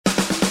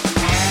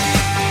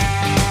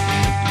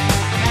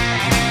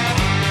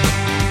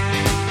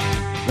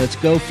Let's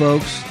go,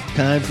 folks.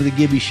 Time for the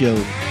Gibby Show.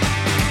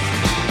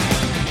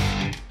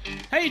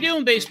 How you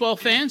doing, baseball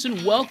fans?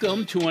 And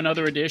welcome to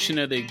another edition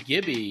of the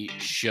Gibby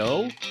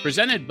Show,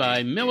 presented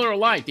by Miller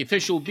Lite, the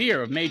official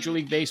beer of Major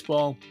League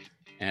Baseball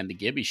and the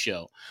Gibby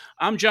Show.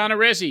 I'm John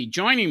Arezzi.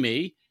 Joining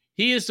me,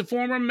 he is the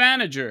former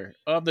manager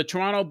of the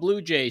Toronto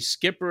Blue Jays,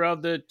 skipper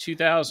of the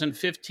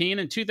 2015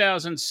 and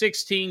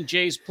 2016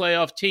 Jays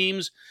playoff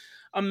teams,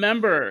 a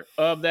member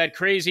of that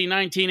crazy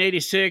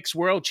 1986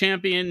 world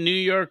champion New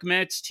York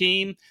Mets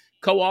team,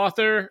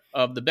 co-author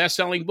of the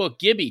best-selling book,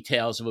 Gibby,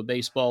 Tales of a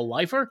Baseball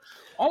Lifer,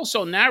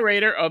 also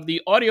narrator of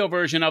the audio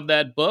version of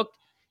that book.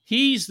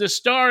 He's the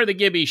star of the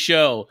Gibby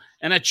Show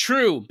and a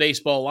true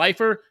baseball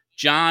lifer,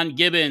 John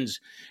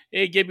Gibbons.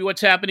 Hey, Gibby, what's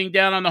happening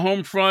down on the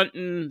home front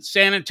in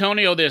San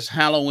Antonio this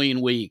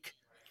Halloween week?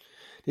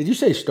 Did you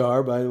say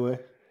star, by the way?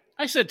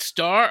 I said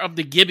star of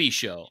the Gibby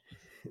Show.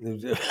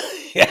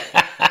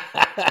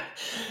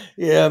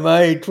 Yeah,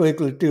 my ain't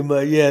twinkling too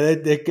much. Yeah,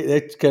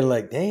 that's kind of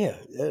like, damn.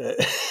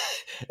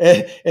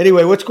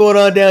 Anyway, what's going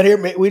on down here?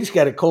 Man, we just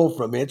got a cold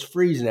front, man. It's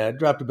freezing now. It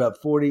dropped about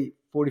 40,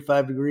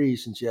 45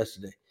 degrees since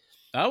yesterday.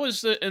 I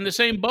was in the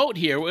same boat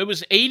here. It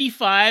was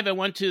 85. I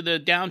went to the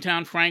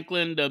downtown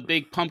Franklin, the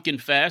big pumpkin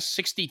fest.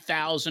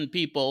 60,000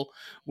 people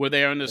were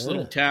there in this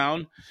little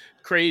town.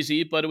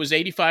 Crazy, but it was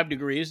 85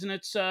 degrees, and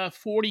it's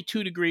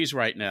 42 degrees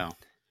right now.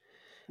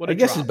 I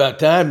guess it's about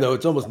time, though.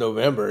 It's almost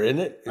November, isn't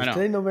it? Is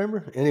today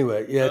November?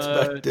 Anyway, yeah, it's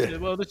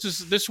about. Well,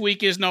 this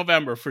week is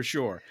November for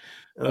sure.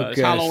 Okay, it's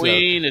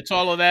Halloween. It's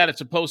all of that. It's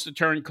supposed to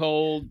turn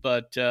cold,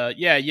 but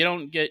you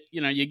don't get.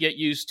 You get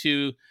used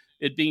to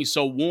it being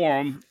so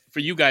warm. For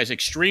you guys,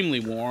 extremely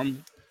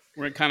warm.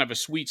 We're in kind of a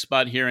sweet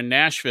spot here in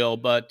Nashville,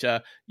 but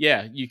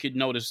you could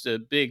notice the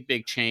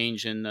big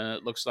change, and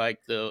it looks like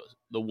the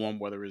warm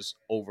weather is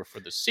over for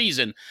the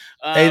season.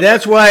 Hey,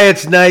 that's why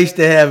it's nice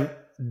to have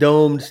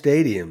domed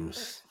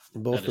stadiums.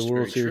 Both the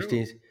World Series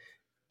teams.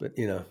 But,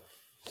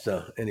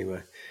 so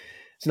anyway,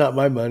 it's not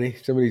my money.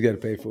 Somebody's got to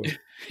pay for it.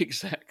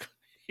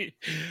 Exactly.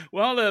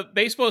 Well, the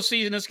baseball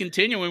season is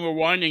continuing. We're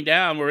winding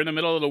down. We're in the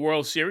middle of the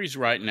World Series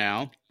right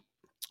now.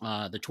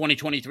 The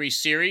 2023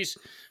 series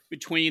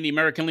between the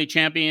American League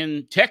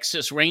champion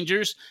Texas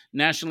Rangers,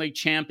 National League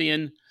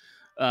champion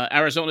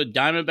Arizona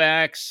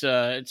Diamondbacks.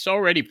 It's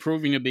already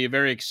proving to be a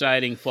very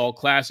exciting fall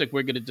classic.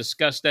 We're going to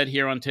discuss that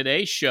here on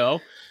today's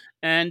show.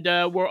 And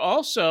we're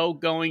also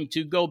going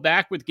to go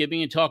back with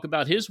Gibby and talk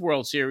about his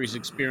World Series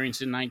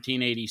experience in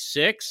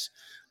 1986.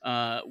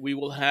 We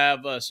will have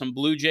some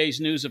Blue Jays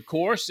news, of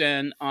course,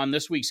 and on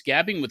this week's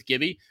Gabbing with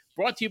Gibby,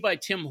 brought to you by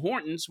Tim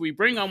Hortons, we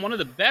bring on one of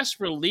the best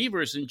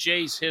relievers in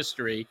Jays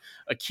history,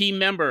 a key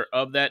member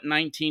of that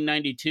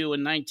 1992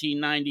 and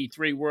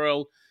 1993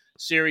 World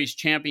Series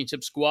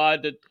championship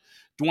squad. That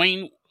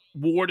Duane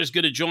Ward is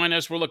going to join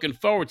us. We're looking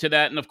forward to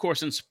that. And, of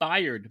course,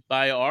 inspired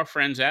by our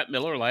friends at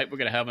Miller Lite, we're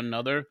going to have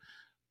another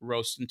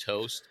roast and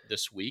toast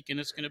this week, and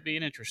it's going to be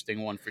an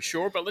interesting one for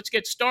sure. But let's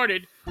get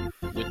started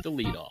with the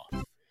leadoff.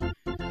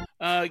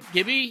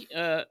 Gibby,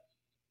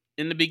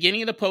 in the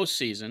beginning of the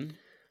postseason,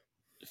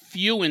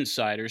 few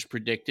insiders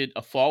predicted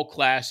a fall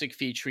classic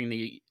featuring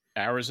the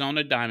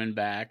Arizona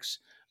Diamondbacks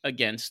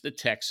against the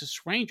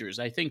Texas Rangers.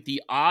 I think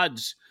the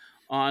odds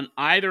on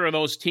either of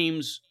those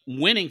teams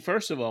winning,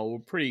 first of all, were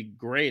pretty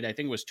great. I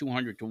think it was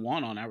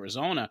 200-1 on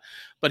Arizona.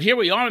 But here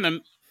we are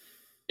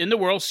in the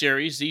World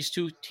Series. These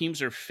two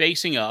teams are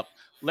facing up.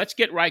 Let's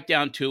get right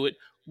down to it.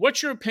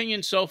 What's your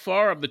opinion so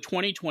far of the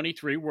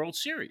 2023 World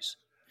Series?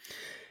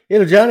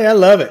 Johnny, I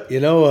love it.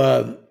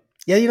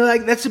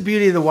 Like that's the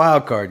beauty of the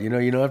wild card. You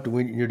don't have to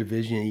win your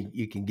division.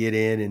 You can get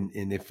in,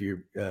 and if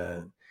you're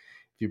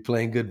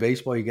playing good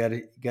baseball, you got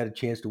a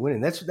chance to win.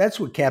 And that's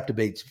what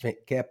captivates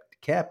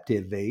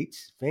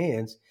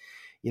fans.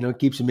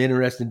 Keeps them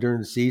interested during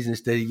the season.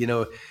 Instead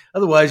of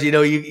otherwise,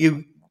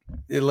 the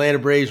Atlanta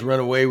Braves run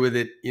away with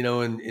it.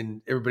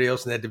 And everybody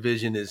else in that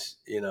division is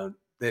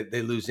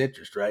they lose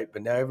interest, right?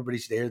 But now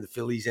everybody's there. The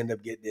Phillies end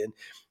up getting in,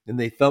 and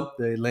they thump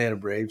the Atlanta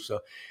Braves.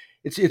 So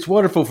it's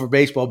wonderful for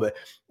baseball. But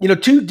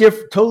two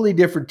totally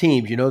different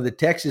teams. The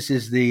Texas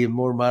is the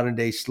more modern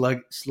day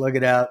slug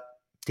it out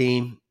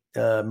team,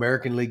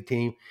 American League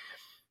team,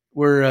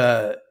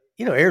 where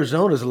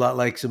Arizona's a lot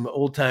like some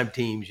old time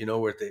teams.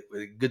 With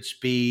good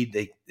speed.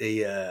 They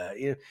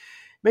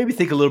maybe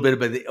think a little bit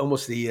about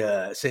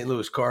the St.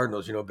 Louis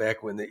Cardinals.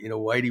 Back when the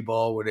Whitey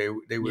Ball, where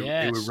they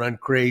would run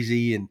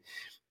crazy, and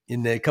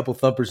in a couple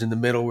thumpers in the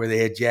middle where they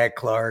had Jack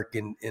Clark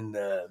and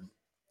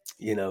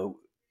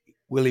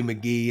Willie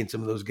McGee and some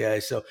of those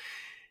guys. So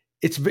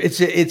it'd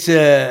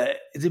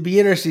be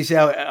interesting to see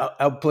how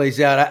it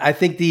plays out. I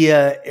think the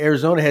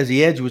Arizona has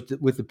the edge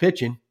with the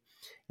pitching,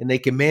 and they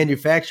can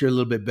manufacture a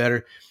little bit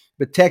better.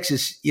 But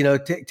Texas,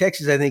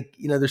 Texas, I think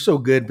they're so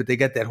good, but they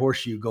got that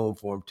horseshoe going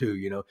for them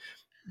too.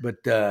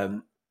 But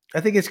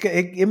I think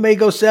it may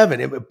go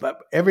 7.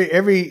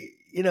 Every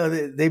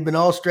they've been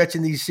all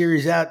stretching these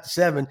series out to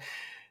 7.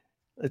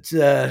 Let's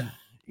get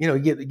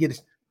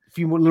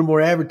a little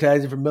more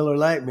advertising from Miller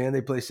Lite, man.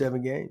 They play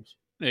 7 games.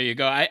 There you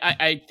go.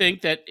 I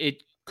think that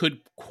it could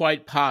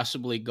quite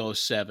possibly go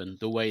 7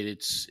 the way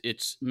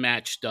it's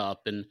matched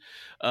up. And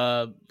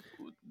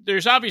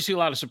there's obviously a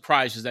lot of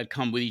surprises that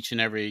come with each and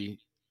every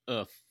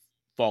uh,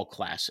 fall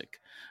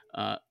classic.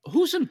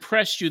 Who's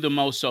impressed you the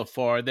most so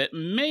far that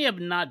may have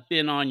not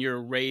been on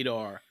your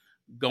radar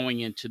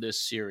going into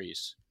this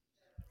series?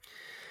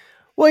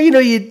 Well,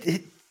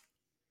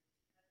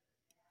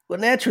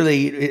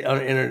 naturally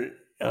on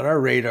our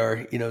radar,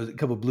 a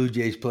couple of Blue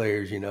Jays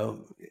players,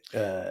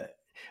 uh,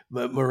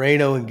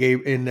 Moreno and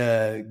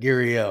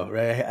Gurriel,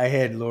 right? I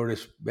had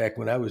Lourdes back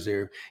when I was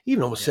there. He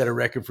even almost Yeah. set a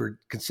record for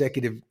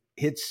consecutive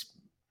hits,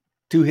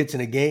 2 hits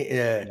in a game.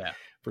 Yeah.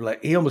 For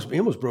like he almost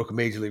broke a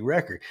major league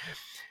record.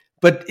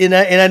 But I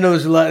know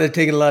there's they're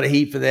taking a lot of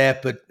heat for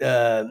that. But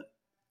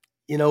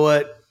you know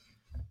what?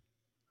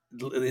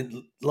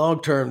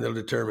 Long term, they'll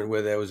determine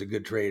whether that was a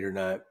good trade or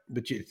not.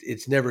 But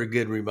it's never a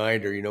good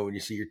reminder, when you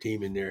see your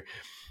team in there.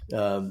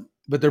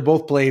 But they're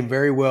both playing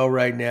very well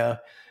right now.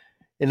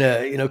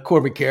 And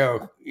Corbin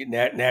Carroll,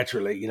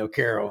 naturally,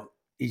 Carroll,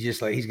 he's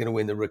going to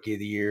win the Rookie of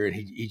the Year, and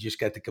he just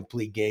got the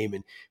complete game.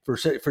 And for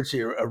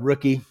a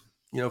rookie,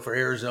 for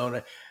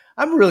Arizona,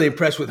 I'm really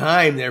impressed with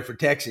Heim there for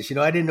Texas.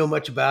 I didn't know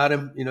much about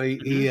him. And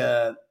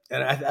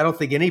I don't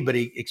think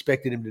anybody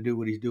expected him to do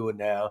what he's doing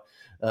now.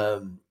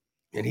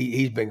 And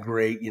he's been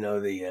great.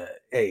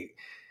 Hey,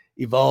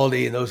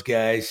 Evaldi and those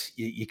guys,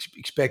 you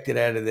expect it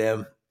out of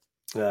them.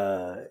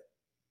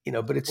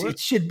 But it's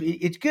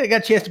got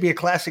a chance to be a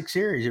classic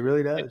series. It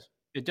really does.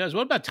 It does.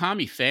 What about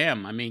Tommy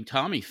Pham? I mean,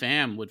 Tommy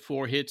Pham with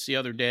 4 hits the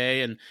other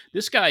day, and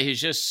this guy is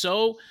just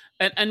so.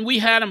 And we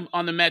had him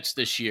on the Mets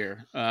this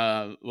year.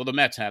 Well, the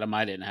Mets had him.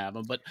 I didn't have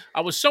him, but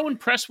I was so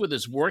impressed with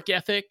his work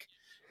ethic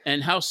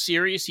and how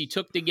serious he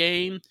took the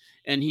game,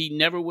 and he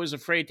never was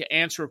afraid to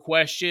answer a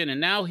question.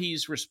 And now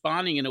he's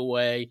responding in a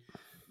way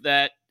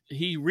that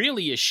he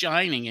really is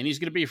shining, and he's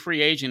going to be a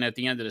free agent at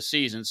the end of the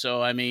season.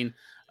 So, I mean,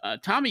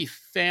 Tommy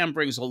Pham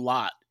brings a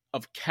lot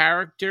of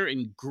character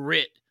and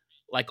grit,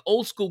 like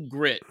old school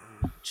grit,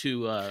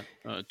 to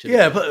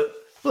but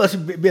plus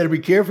you better be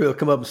careful. He'll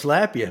come up and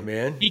slap you,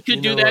 man. He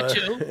could do that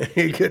too.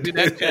 He could do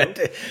that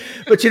too.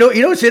 But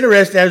what's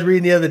interesting? I was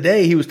reading the other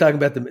day. He was talking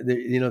about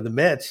the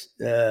Mets.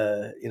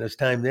 His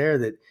time there,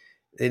 that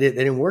they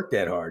didn't work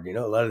that hard.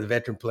 A lot of the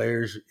veteran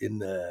players in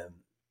the.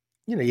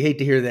 You hate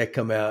to hear that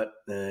come out,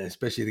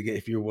 especially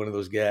if you're one of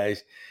those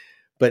guys.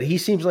 But he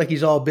seems like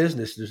he's all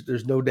business.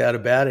 There's no doubt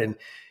about it. And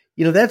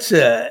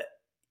that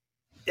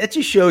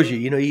just shows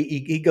you.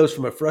 He goes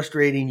from a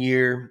frustrating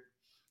year.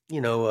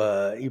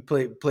 You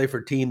play for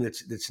a team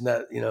that's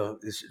not.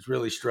 Is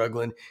really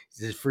struggling. It's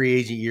his free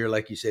agent year,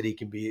 like you said, he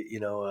can be.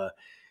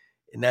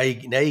 And now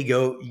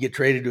you get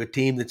traded to a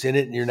team that's in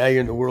it, and you're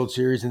in the World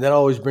Series, and that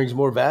always brings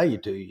more value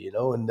to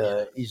you. And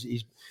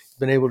he's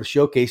been able to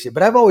showcase it.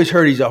 But I've always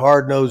heard he's a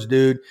hard-nosed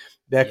dude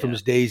back from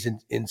his days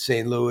in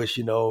St. Louis.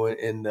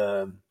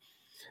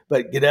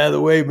 But get out of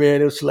the way,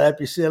 man. He'll slap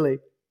you silly.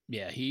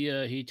 Yeah,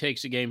 he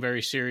takes the game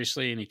very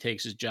seriously, and he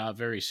takes his job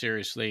very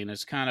seriously, and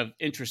it's kind of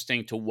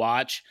interesting to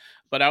watch.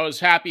 But I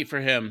was happy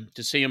for him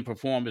to see him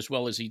perform as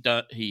well as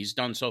he's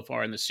done so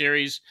far in the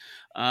series.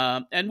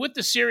 And with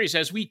the series,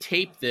 as we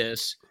tape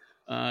this,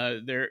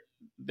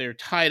 they're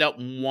tied up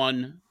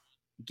 1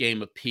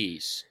 game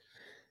apiece.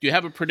 Do you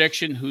have a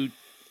prediction? Who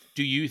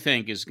do you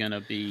think is going to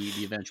be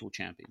the eventual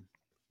champion?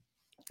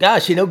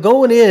 Gosh,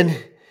 going in,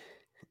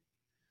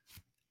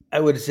 I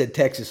would have said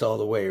Texas all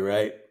the way,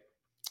 right?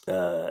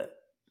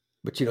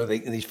 But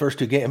these first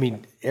 2 games, I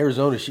mean,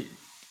 Arizona,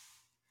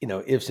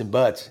 ifs and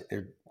buts,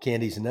 they're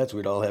candies and nuts.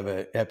 We'd all have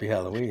a happy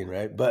Halloween,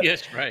 right? But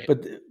yes, right.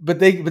 But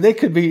they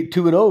could be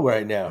 2-0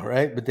 right now,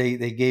 right? But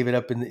they gave it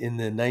up in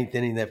the 9th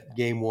inning, that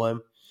game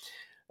 1.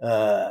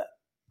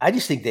 I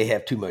just think they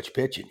have too much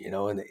pitching,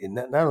 and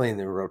not only in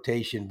the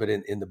rotation but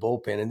in the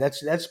bullpen, and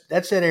that's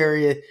that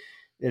area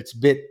that's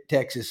bit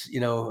Texas,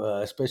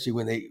 especially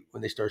when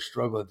they start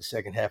struggling at the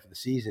second half of the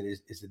season,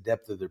 is the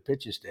depth of their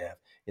pitching staff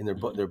in their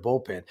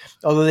bullpen.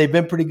 Although they've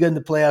been pretty good in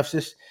the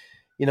playoffs,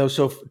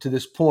 so to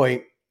this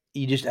point,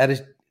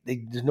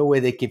 there's no way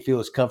they can feel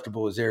as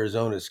comfortable as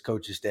Arizona's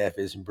coaching staff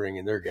is in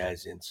bringing their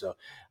guys in. So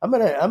I'm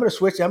gonna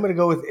switch. I'm gonna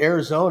go with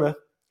Arizona.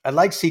 I'd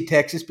like to see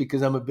Texas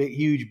because I'm a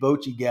huge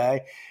Bochy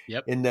guy.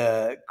 Yep.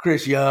 And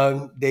Chris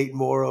Young, Dayton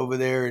Moore over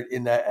there,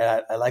 and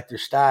I like their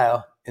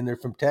style, and they're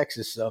from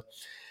Texas. So.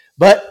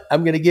 But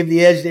I'm going to give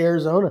the edge to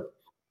Arizona.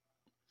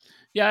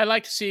 Yeah, I'd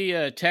like to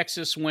see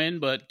Texas win,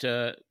 but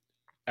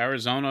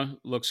Arizona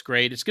looks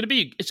great. It's going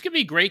to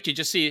be great to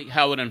just see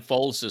how it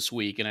unfolds this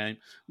week, and I'm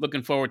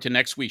looking forward to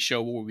next week's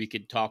show where we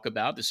could talk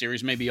about the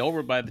series. May be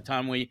over by the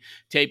time we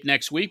tape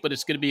next week, but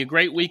it's going to be a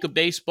great week of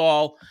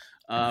baseball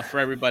for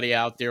everybody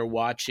out there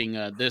watching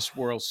this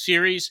World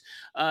Series.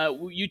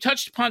 You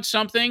touched upon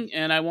something,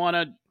 and I want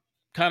to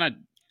kind of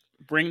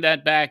bring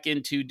that back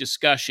into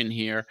discussion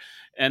here,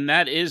 and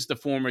that is the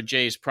former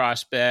Jays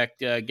prospect,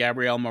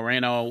 Gabriel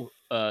Moreno,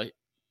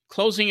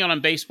 closing out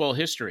on baseball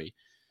history.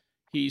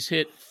 He's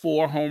hit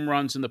 4 home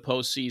runs in the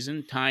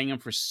postseason, tying him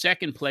for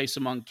second place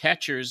among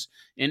catchers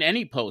in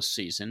any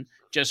postseason,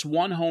 just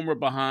 1 homer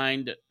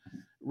behind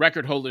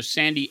record holder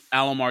Sandy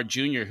Alomar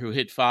Jr., who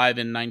hit 5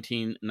 in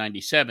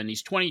 1997.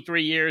 He's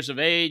 23 years of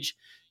age,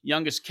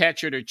 youngest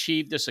catcher to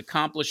achieve this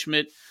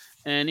accomplishment,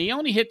 and he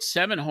only hit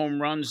 7 home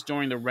runs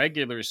during the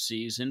regular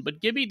season. But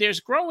Gibby,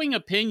 there's growing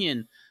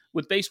opinion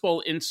with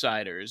baseball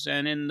insiders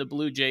and in the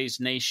Blue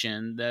Jays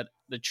nation that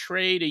the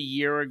trade a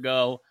year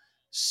ago,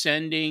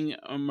 sending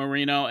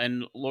Marino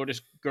and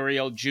Lourdes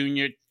Gurriel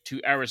Jr.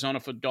 to Arizona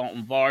for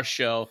Daulton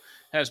Varsho,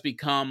 has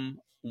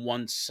become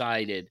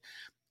one-sided.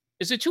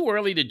 Is it too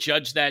early to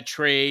judge that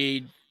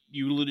trade?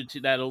 You alluded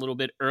to that a little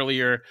bit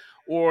earlier.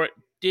 Or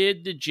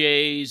did the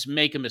Jays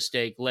make a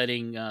mistake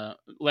letting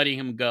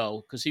him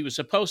go? Because he was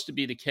supposed to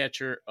be the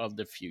catcher of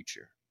the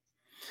future.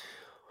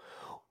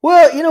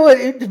 Well, you know what?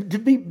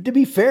 To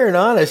be fair and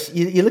honest,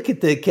 you look at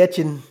the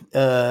catching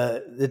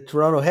that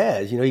Toronto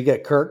has. You know, you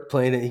got Kirk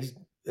playing, and he's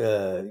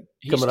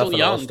coming off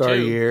an All-Star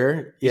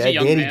year. He's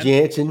yeah, Danny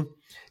Jansen.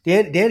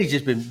 Danny's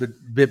just been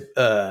bit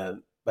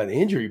by the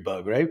injury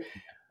bug, right?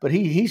 But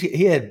he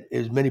had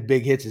as many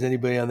big hits as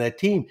anybody on that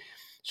team.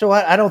 So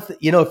I don't,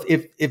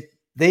 if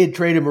they had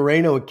traded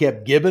Moreno and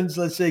kept Gibbons,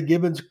 let's say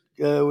Gibbons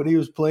when he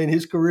was playing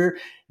his career,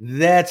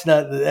 that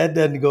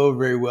doesn't go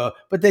very well.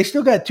 But they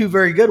still got 2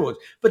 very good ones.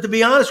 But to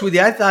be honest with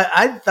you, I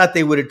thought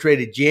they would have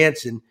traded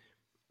Jansen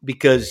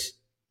because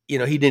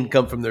he didn't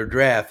come from their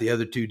draft. The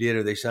other 2 did,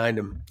 or they signed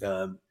him.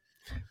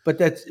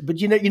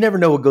 But you never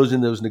know what goes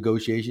in those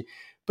negotiations.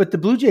 But the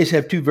Blue Jays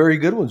have 2 very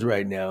good ones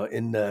right now,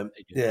 and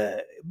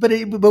but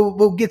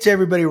what gets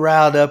everybody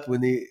riled up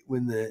when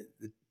the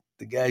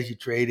guys you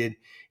traded,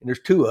 and there's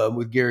 2 of them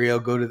with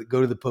Gurriel go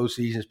to the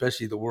postseason,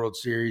 especially the World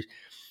Series,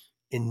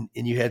 and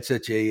you had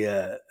such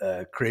a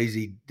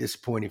crazy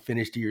disappointing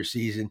finish to your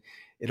season.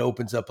 It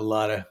opens up a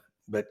lot of.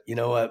 But you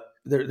know what?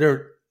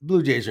 They're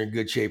Blue Jays are in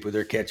good shape with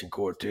their catching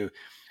core too.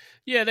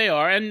 Yeah, they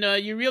are,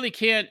 and you really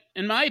can't,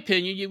 in my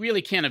opinion, you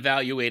really can't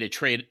evaluate a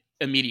trade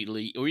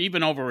immediately or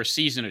even over a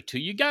season or 2.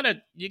 You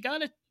gotta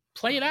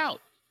play it out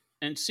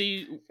and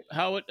see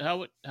how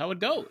it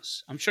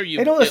goes. I'm sure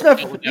you've dealt with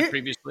that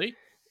previously.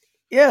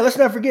 Yeah, let's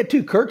not forget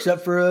too. Kirk's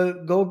up for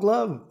a Gold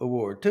Glove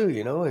award too,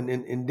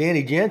 and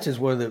Danny Jansen's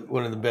one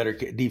of the better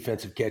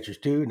defensive catchers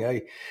too.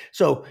 But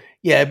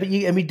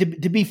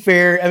to be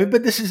fair,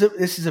 but this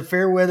is a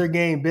fair weather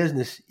game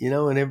business,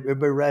 and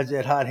everybody rides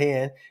that hot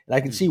hand, and I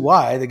can see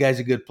why. The guy's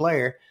a good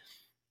player,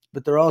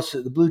 but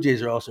the Blue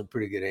Jays are also in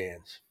pretty good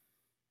hands.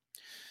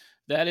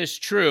 That is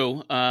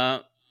true.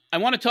 I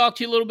want to talk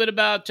to you a little bit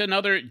about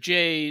another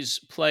Jays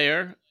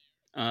player,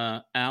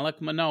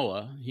 Alek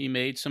Manoah. He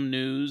made some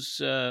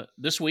news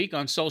this week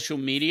on social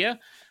media.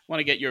 I want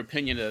to get your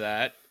opinion of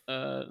that.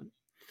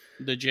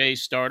 The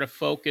Jays starter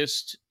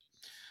focused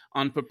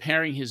on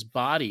preparing his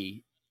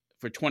body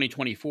for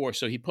 2024.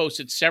 So he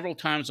posted several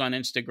times on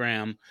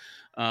Instagram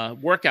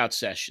workout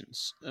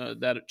sessions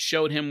that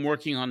showed him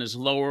working on his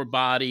lower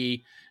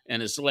body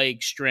and his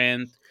leg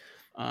strength.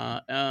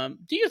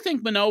 Do you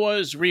think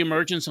Manoah's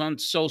reemergence on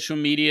social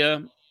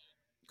media,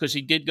 because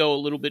he did go a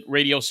little bit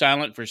radio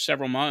silent for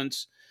several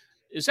months,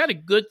 is that a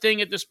good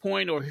thing at this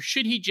point, or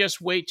should he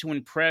just wait to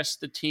impress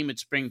the team at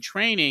spring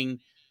training,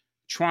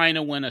 trying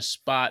to win a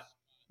spot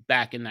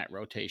back in that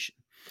rotation?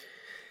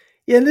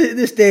 Yeah, in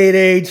this day and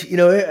age,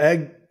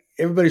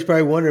 everybody's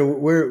probably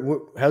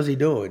wondering how's he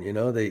doing.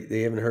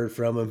 They haven't heard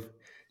from him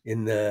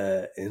in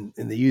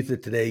the youth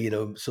of today.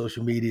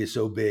 Social media is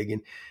so big,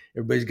 and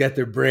everybody's got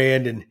their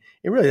brand, and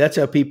really that's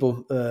how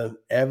people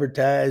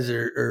advertise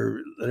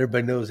or let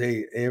everybody knows,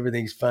 hey,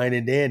 everything's fine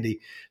and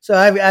dandy. So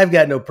I've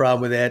got no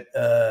problem with that.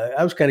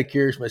 I was kind of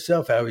curious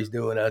myself how he's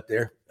doing out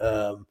there.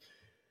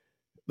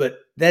 But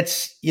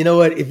that's,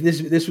 if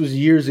this was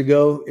years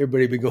ago,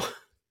 everybody'd be going,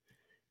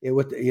 yeah,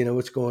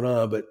 what's going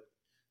on? But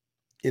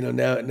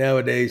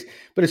nowadays,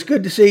 but it's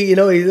good to see.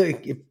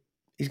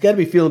 He's got to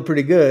be feeling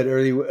pretty good,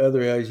 or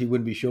otherwise he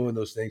wouldn't be showing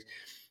those things.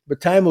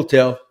 But time will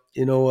tell.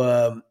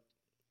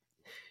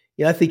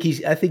 I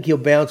think he'll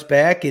bounce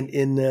back,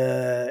 and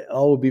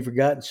all will be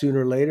forgotten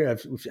sooner or later.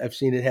 I've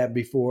seen it happen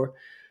before,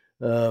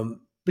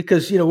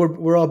 because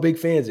we're all big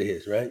fans of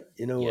his, right?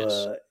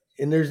 Yes.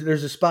 And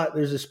there's a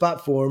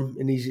spot for him,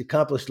 and he's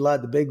accomplished a lot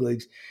in the big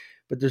leagues.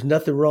 But there's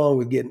nothing wrong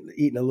with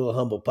eating a little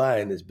humble pie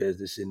in this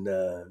business and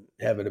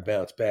having to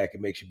bounce back.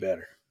 It makes you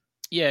better.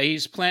 Yeah,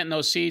 he's planting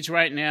those seeds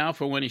right now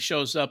for when he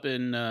shows up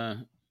in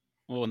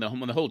when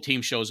the whole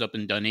team shows up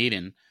in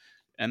Dunedin,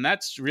 and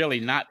that's really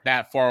not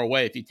that far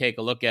away if you take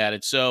a look at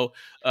it. So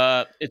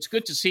it's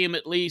good to see him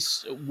at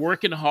least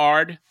working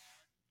hard,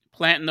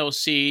 planting those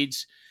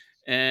seeds,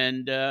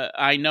 and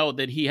I know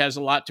that he has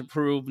a lot to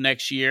prove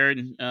next year.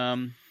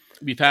 And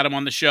we've had him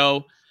on the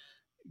show.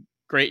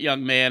 Great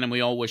young man, and we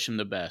all wish him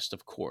the best,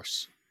 of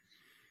course.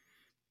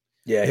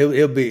 Yeah,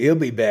 he'll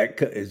be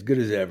back as good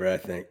as ever, I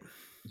think.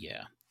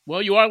 Yeah.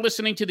 Well, you are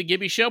listening to the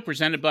Gibby Show,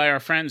 presented by our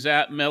friends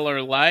at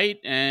Miller Lite,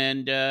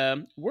 and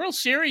World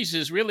Series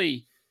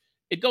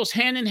it goes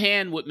hand in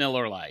hand with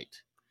Miller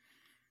Lite.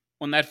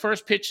 When that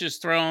first pitch is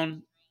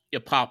thrown, you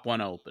pop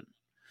one open.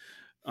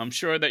 I'm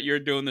sure that you're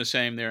doing the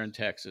same there in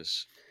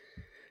Texas.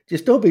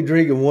 Just don't be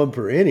drinking one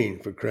per inning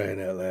for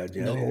crying out loud,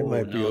 Johnny. That No,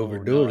 might be no,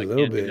 overdoing I it a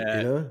little can't do bit,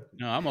 that.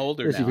 No, I'm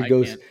older Especially now. if it I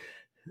goes, can't.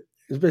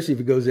 especially if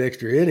it goes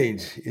extra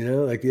innings,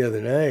 like the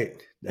other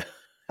night.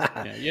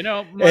 Yeah, you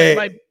know, my Hey,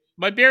 my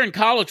my beer in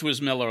college was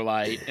Miller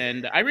Lite,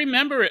 and I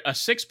remember a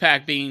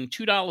 6-pack being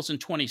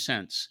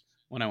 $2.20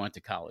 when I went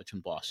to college in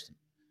Boston.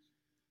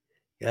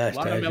 A gosh,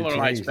 lot of times have Miller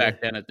Lites changed, huh?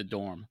 back then at the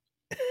dorm,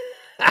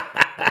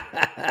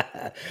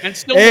 and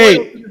still loyal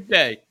to Hey, this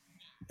day.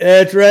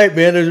 that's right,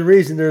 man. There's a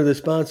reason they're the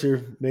sponsor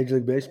of Major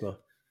League Baseball.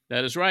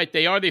 That is right.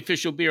 They are the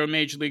official beer of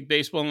Major League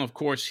Baseball, and of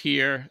course,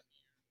 here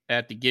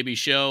at the Gibby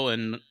Show,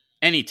 and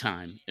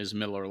anytime is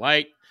Miller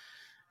Lite.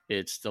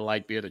 It's the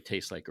light beer that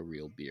tastes like a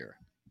real beer.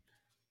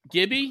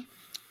 Gibby,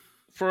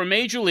 for a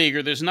major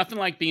leaguer, there's nothing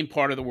like being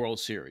part of the World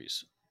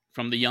Series.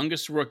 From the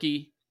youngest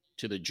rookie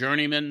to the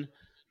journeyman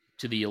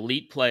to the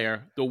elite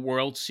player, the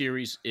World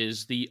Series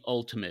is the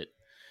ultimate.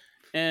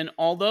 And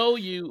although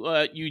you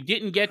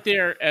didn't get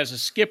there as a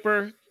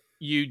skipper,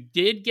 you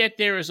did get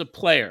there as a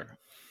player,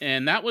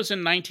 and that was in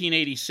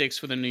 1986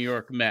 for the New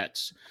York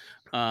Mets.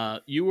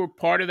 You were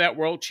part of that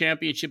World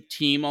Championship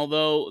team,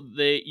 although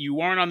you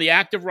weren't on the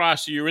active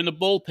roster. You were in the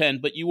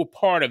bullpen, but you were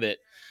part of it.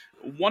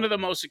 One of the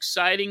most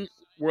exciting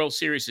World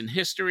Series in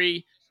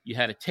history. You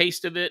had a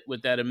taste of it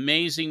with that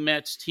amazing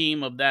Mets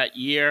team of that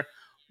year.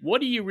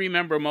 What do you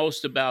remember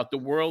most about the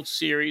World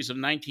Series of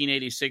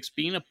 1986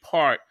 being a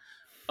part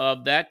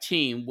of that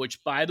team,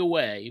 which, by the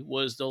way,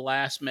 was the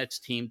last Mets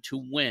team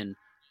to win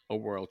a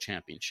world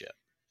championship?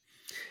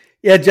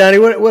 Yeah, Johnny,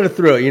 what a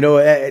thrill.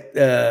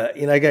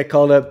 I got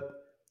called up.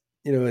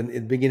 In the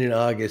beginning of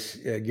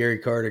August, Gary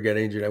Carter got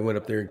injured. I went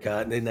up there and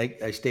caught, and then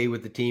I stayed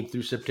with the team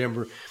through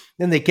September.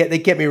 Then they kept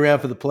me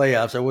around for the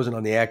playoffs. I wasn't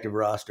on the active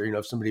roster.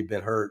 If somebody had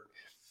been hurt,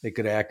 they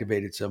could have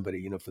activated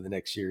somebody, for the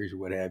next series or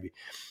what have you.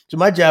 So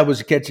my job was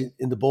to catch it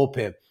in the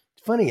bullpen.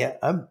 It's funny,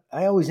 I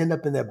always end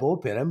up in that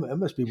bullpen. I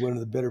must be one of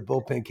the better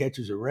bullpen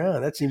catchers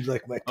around. That seems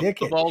like my Of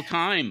ticket all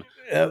time.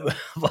 of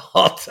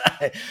all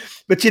time.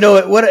 But you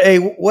know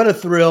what a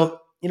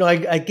thrill.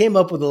 I came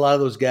up with a lot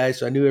of those guys,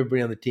 so I knew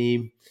everybody on the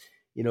team.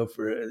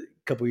 For a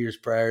couple of years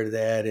prior to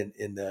that,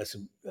 and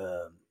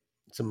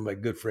some of my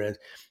good friends.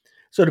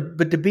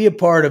 But to be a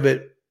part of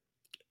it,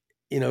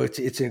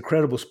 it's an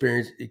incredible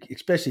experience,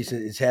 especially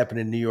since it's happened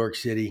in New York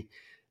City.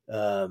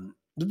 But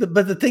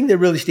the thing that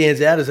really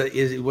stands out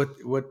is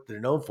what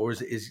they're known for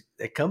is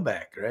that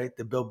comeback, right?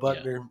 The Bill Yeah.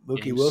 Buckner,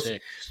 Mookie Game Wilson.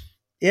 6.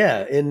 Yeah,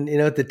 and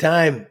at the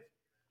time,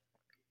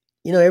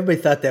 everybody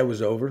thought that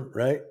was over,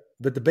 right?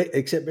 But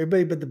except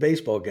everybody but the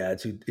baseball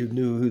guys who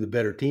knew who the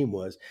better team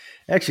was.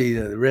 Actually,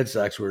 the Red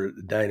Sox were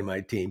the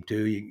dynamite team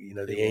too.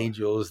 They The were.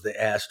 Angels, the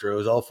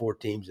Astros, all 4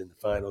 teams in the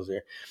finals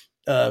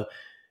there.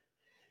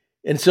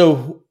 And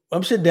so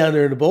I'm sitting down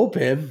there in the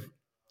bullpen.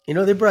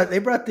 They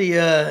brought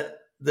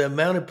the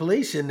mounted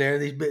police in there.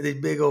 These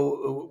big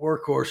old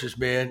workhorses,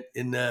 man,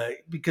 and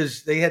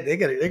because they're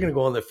going to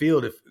go on the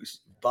field if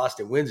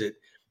Boston wins it.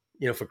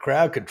 For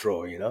crowd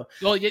control.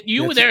 Well,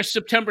 you were there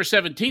September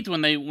 17th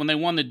when they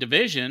won the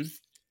division,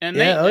 and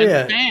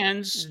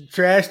fans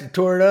trashed and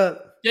tore it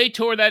up. They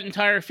tore that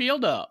entire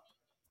field up.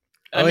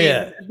 I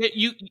mean,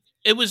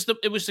 it was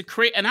the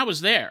crazy, and I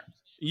was there.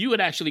 You had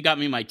actually got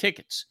me my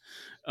tickets.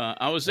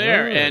 I was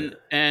there,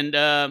 and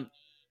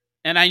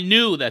I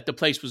knew that the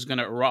place was going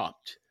to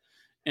erupt,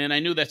 and I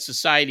knew that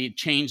society had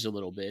changed a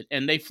little bit,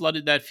 and they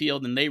flooded that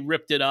field and they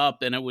ripped it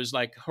up, and it was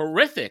like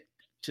horrific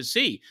to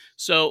see.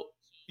 So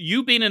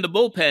you being in the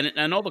bullpen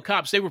and all the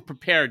cops, they were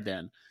prepared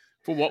then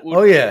for what would.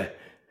 Oh yeah,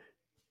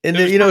 and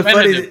it's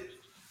funny.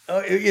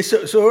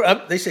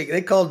 They say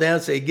they called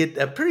down, say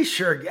I'm pretty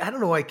sure. I don't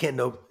know why I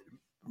can't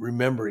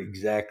remember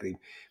exactly,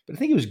 but I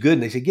think it was good.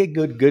 And they said get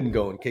good and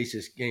go in case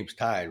this game's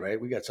tied. Right,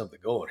 we got something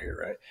going here,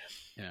 right?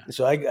 Yeah. And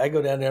so I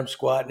go down there, I'm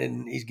squatting,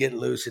 and he's getting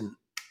loose, and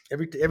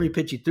every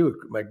pitch he threw,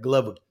 my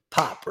glove would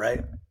pop.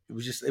 Right,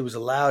 it was a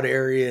loud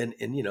area,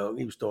 and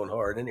he was throwing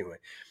hard anyway.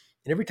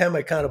 And every time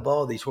I caught a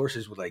ball, these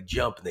horses would like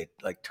jump and they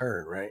like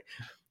turn, right?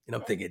 And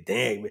I'm thinking,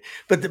 dang, man.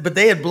 But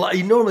they had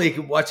you normally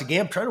could watch the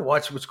game. I'm trying to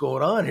watch what's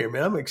going on here,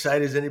 man. I'm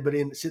excited as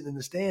anybody sitting in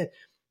the stand.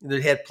 And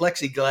they had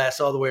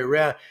plexiglass all the way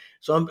around.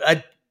 So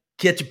I'd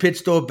catch a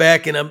pitch, throw it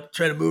back, and I'm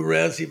trying to move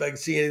around, see if I can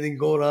see anything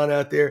going on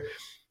out there.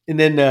 And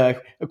then,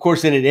 of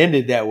course, then it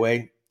ended that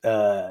way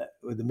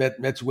with the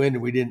Mets win,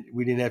 and we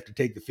didn't have to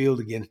take the field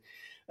again.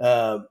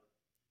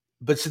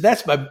 But so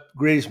that's my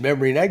greatest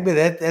memory, and I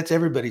bet that's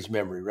everybody's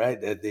memory,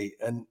 right? That the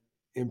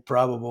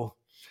improbable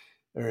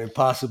or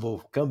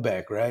impossible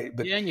comeback, right?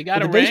 But yeah, and you got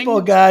the a ring.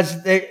 Baseball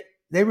gods, they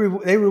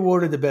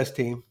rewarded the best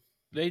team.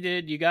 They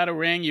did. You got a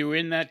ring. You were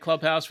in that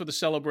clubhouse for the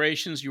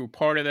celebrations. You were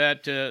part of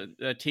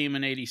that team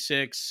in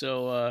 '86.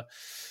 So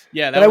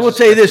yeah, But I will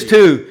tell you this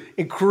too: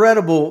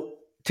 incredible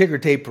ticker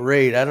tape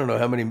parade. I don't know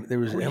how many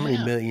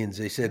many millions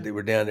they said they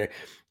were down there.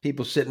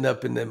 People sitting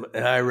up in the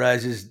high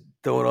rises,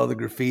 throwing all the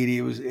graffiti.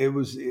 It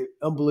was an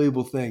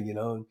unbelievable thing,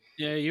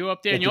 Yeah, you were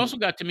up there, and you also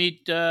got to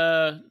meet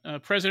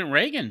President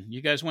Reagan.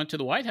 You guys went to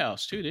the White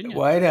House too, didn't you?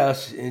 White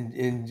House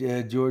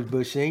and George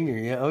Bush Sr.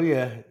 Yeah, oh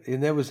yeah,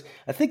 and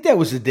I think that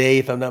was the day,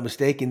 if I'm not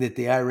mistaken, that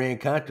the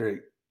Iran-Contra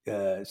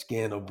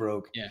scandal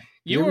broke. Yeah.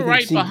 Because You were everything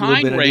right seemed a little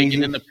behind bit Reagan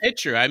uneasy. in the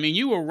picture. I mean,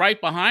 you were right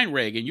behind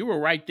Reagan. You were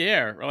right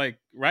there, like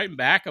right in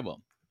back of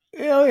him.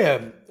 Oh yeah,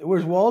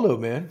 where's Waldo,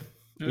 man?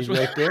 It He's was,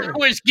 right there.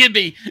 where's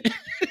Gibby?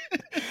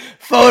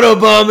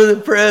 Photobombing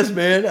the press,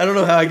 man. I don't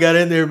know how I got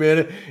in there,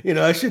 man.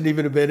 I shouldn't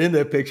even have been in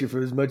that picture for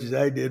as much as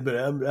I did, but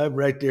I'm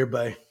right there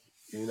by,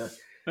 you know.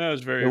 That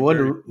was No very, very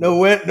wonder,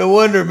 cool. no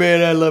wonder,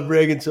 man. I love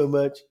Reagan so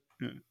much.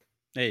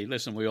 Hey,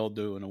 listen, we all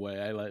do in a way.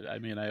 I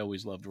mean, I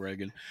always loved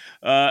Reagan.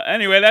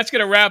 Anyway, that's going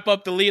to wrap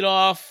up the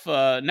leadoff.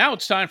 Now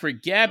it's time for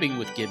Gabbing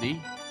with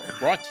Gibby,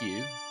 brought to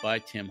you by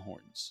Tim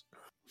Hortons.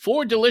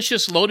 4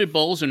 delicious loaded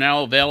bowls are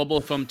now available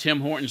from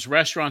Tim Hortons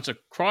restaurants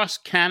across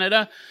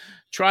Canada.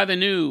 Try the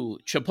new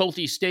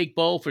Chipotle steak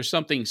bowl for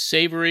something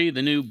savory,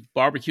 the new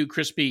barbecue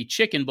crispy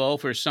chicken bowl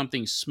for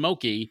something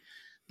smoky,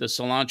 the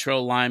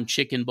cilantro lime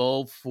chicken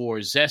bowl for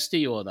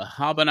zesty, or the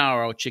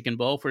habanero chicken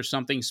bowl for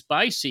something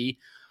spicy.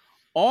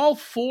 All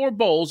 4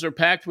 bowls are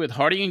packed with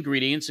hearty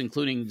ingredients,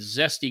 including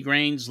zesty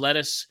grains,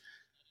 lettuce,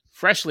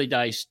 freshly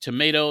diced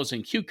tomatoes,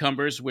 and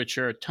cucumbers, which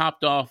are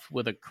topped off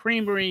with a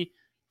creamy,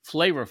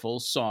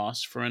 flavorful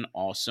sauce for an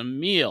awesome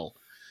meal.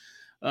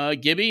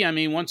 Gibby, I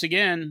mean, once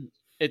again,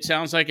 it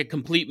sounds like a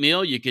complete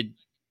meal. You could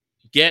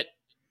get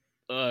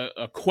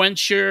a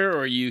quencher,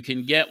 or you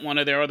can get one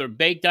of their other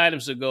baked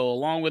items to go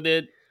along with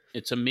it.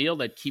 It's a meal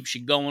that keeps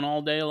you going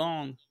all day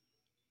long.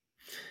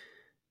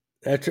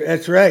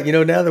 That's right.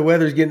 Now the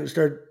weather's getting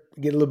a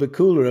little bit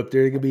cooler up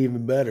there. It could be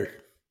even better.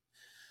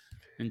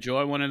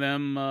 Enjoy one of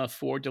them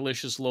 4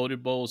 delicious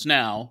loaded bowls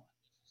now,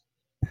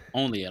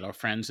 only at our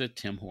friends at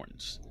Tim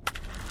Hortons.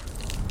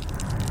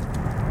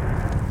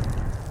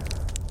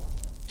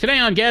 Today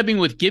on Gabbing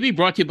with Gibby,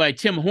 brought to you by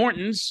Tim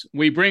Hortons,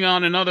 we bring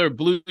on another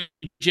Blue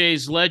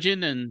Jays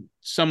legend and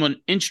someone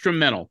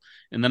instrumental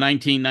in the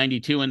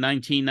 1992 and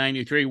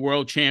 1993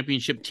 World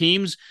Championship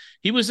teams.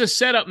 He was a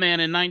setup man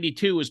in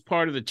 92 as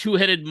part of the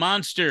two-headed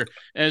monster,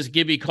 as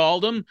Gibby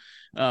called him,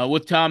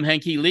 with Tom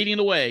Henke leading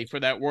the way for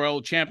that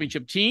World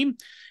Championship team.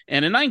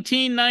 And in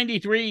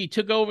 1993, he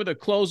took over the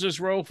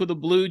closer's role for the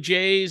Blue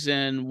Jays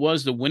and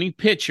was the winning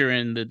pitcher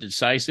in the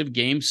decisive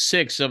Game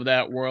 6 of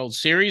that World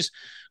Series,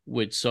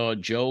 which saw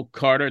Joe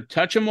Carter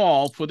touch them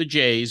all for the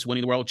Jays,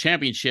 winning the World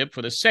Championship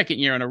for the second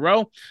year in a row.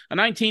 A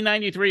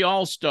 1993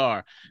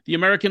 All-Star, the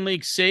American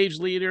League saves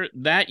leader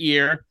that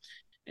year,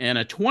 and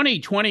a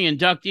 2020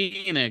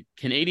 inductee in a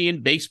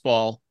Canadian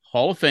Baseball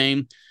Hall of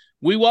Fame.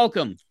 We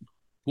welcome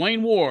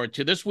Duane Ward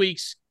to this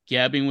week's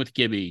Gabbing with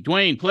Gibby.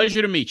 Duane,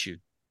 pleasure to meet you.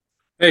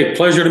 Hey,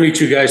 pleasure to meet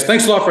you guys.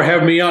 Thanks a lot for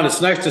having me on.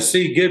 It's nice to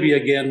see Gibby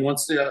again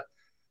once in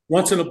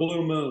a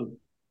blue moon.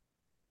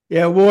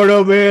 Yeah,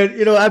 Wardo,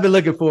 man. I've been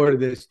looking forward to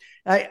this.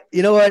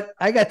 You know what?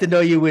 I got to know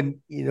you when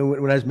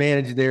I was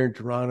managing there in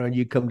Toronto, and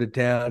you'd come to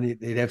town.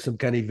 They'd have some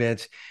kind of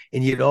events,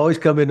 and you'd always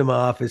come into my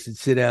office and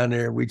sit down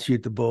there, and we'd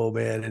shoot the bull,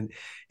 man,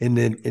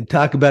 and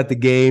talk about the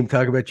game,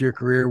 talk about your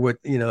career,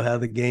 how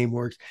the game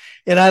works,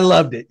 and I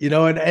loved it.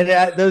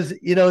 Those,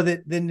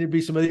 then there'd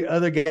be some of the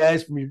other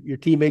guys from your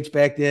teammates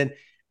back then,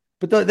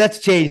 but that's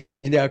changed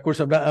now. Of course,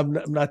 I'm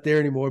not there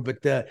anymore,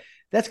 but.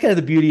 That's kind of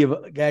the beauty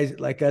of guys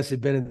like us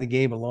who've been in the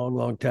game a long,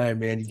 long time,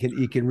 man.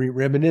 You can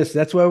reminisce.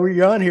 That's why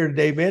you're on here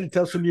today, man, to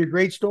tell some of your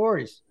great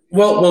stories.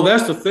 Well,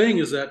 that's the thing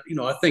is that,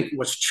 I think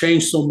what's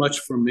changed so much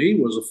for me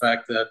was the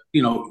fact that,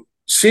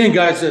 seeing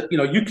guys that,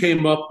 you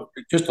came up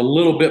just a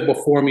little bit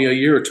before me, a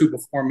year or two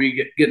before me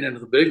getting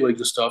into the big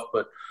leagues and stuff.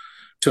 But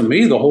to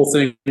me, the whole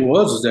thing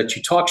is that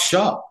you talk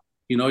shop.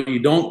 You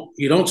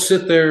don't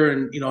sit there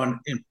and,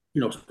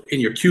 in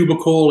your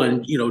cubicle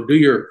and,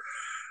 do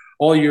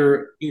all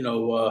your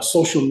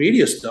social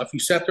media stuff. You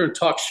sat there and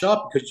talked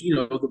shop because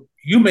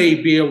you may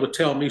be able to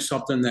tell me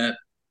something that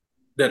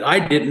I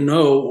didn't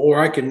know, or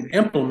I can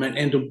implement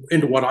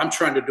into what I'm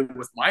trying to do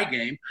with my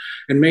game,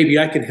 and maybe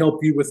I can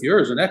help you with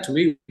yours. And that to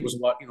me was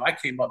what I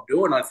came up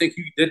doing. I think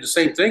you did the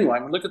same thing. I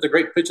mean, look at the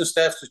great pitching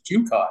staffs that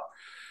you caught,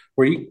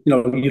 where you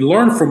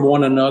learn from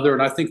one another,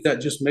 and I think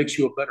that just makes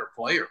you a better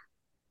player.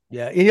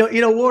 Yeah,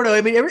 Wardo.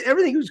 I mean,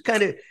 everything was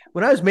kind of,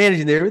 when I was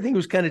managing there, everything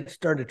was kind of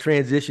starting to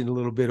transition a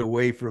little bit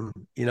away from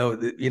you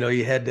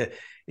had the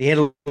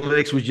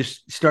analytics was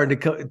just starting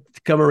to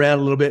come around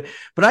a little bit.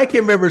 But I can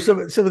remember some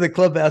of the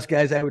clubhouse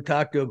guys. I would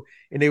talk to them,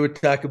 and they would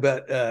talk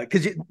about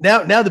because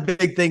now the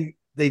big thing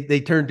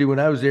they turned to when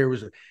I was there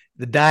was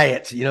the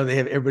diets.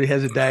 Everybody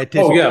has a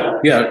dietitian.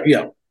 Oh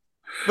yeah.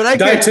 But I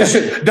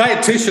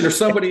dietitian or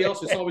somebody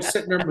else is always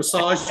sitting there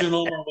massaging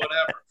them or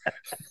whatever.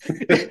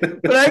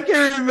 But I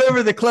can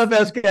remember the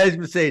clubhouse guys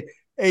would say,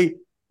 "Hey,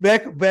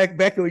 back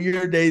in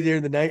your day there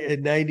in the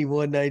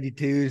 91,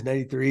 92s,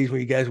 93s,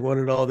 when you guys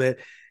wanted all that,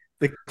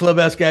 the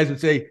clubhouse guys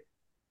would say."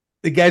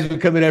 The guys would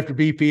come in after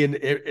BP and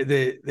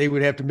they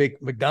would have to make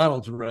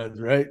McDonald's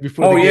runs, right?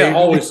 Before game.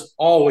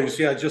 Always.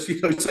 Yeah. Just, say,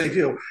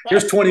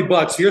 here's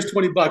 $20. Here's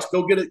 $20.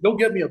 Go get it. Go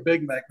get me a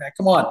Big Mac, man.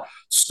 Come on.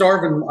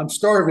 I'm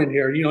starving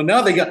here.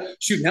 Now they got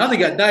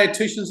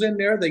dietitians in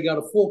there. They got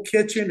a full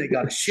kitchen. They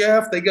got a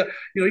chef. They got,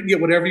 you can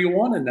get whatever you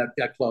want in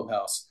that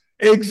clubhouse.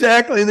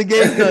 Exactly. And the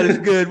game's not as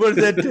good. What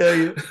does that tell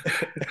you?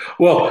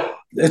 Well,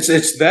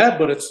 it's that,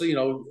 but it's, a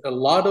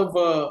lot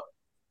of,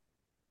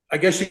 I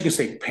guess you can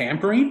say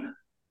pampering.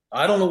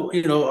 I don't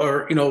know,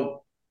 or,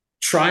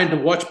 trying to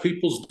watch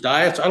people's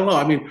diets. I don't know.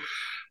 I mean,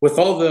 with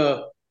all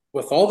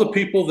the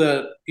people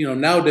that,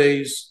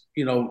 nowadays,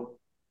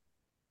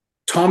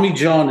 Tommy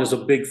John is a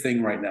big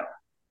thing right now.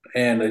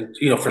 And,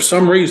 for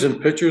some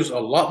reason, a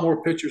lot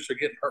more pitchers are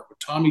getting hurt with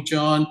Tommy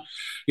John,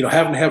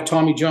 having to have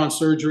Tommy John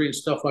surgery and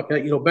stuff like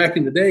that. Back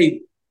in the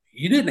day,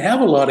 you didn't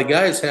have a lot of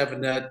guys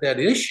having that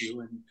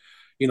issue. And,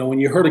 when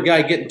you heard a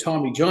guy getting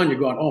Tommy John, you're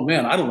going, oh,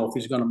 man, I don't know if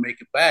he's going to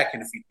make it back.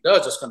 And if he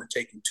does, it's going to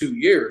take him 2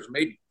 years,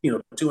 maybe,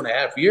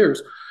 2.5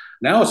 years.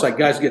 Now it's like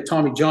guys get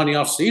Tommy John the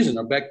off season.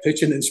 They're back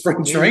pitching in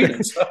spring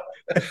training. So.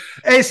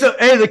 Hey,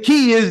 the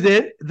key is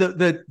that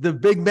the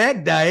Big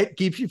Mac diet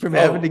keeps you from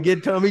having to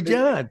get Tommy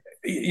John.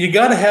 You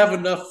got to have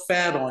enough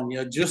fat on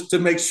you just to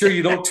make sure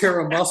you don't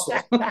tear a muscle.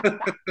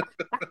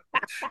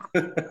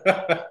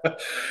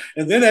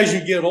 And then as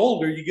you get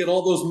older, you get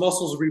all those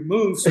muscles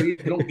removed, so you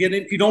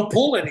don't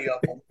pull any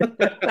of them.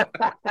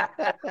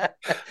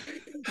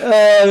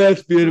 Oh,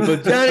 that's beautiful.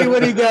 Johnny,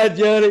 what do you got,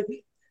 Johnny?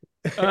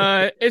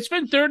 It's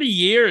been 30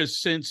 years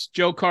since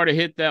Joe Carter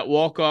hit that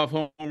walk-off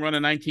home run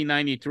in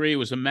 1993. It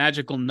was a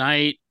magical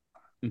night,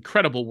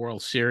 incredible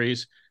World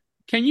Series.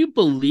 Can you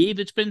believe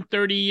it's been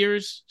 30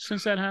 years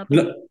since that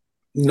happened?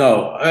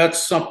 No,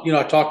 that's something,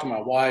 I talked to my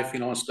wife,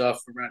 and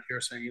stuff around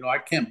here saying, I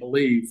can't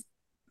believe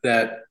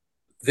that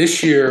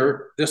this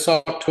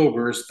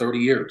October is 30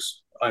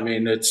 years. I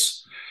mean, it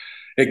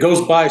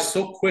goes by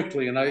so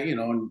quickly. And I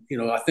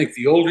think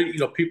the older,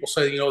 people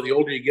say, the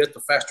older you get,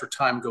 the faster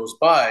time goes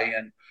by.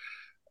 And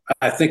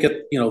I think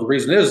the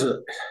reason is,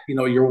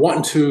 you're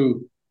wanting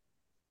to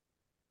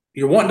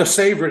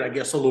savor it, I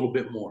guess, a little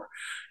bit more.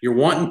 You're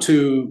wanting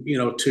to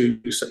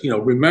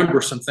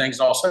remember some things.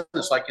 And all of a sudden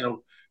it's like,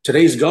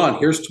 today's gone.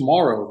 Here's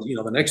tomorrow.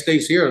 The next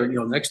day's here.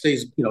 The next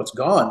day's, it's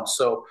gone.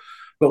 So,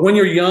 but when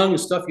you're young and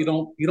stuff, you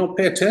don't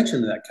pay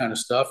attention to that kind of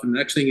stuff. And the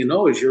next thing you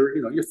know is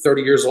you're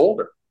 30 years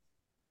older.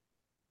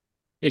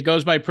 It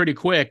goes by pretty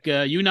quick.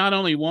 You not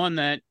only won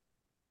that,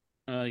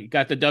 you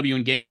got the W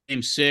in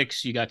Game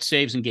 6. You got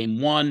saves in Game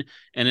 1,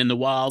 and in the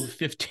Wild,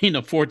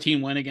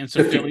 15-14 win against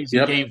the Phillies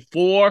in Game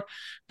 4.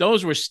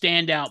 Those were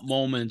standout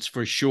moments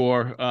for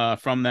sure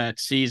from that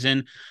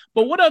season.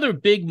 But what other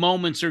big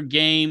moments or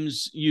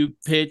games you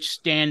pitch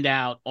stand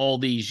out all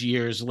these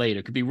years later?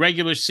 It could be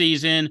regular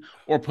season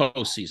or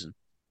postseason.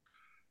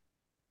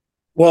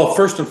 Well,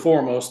 first and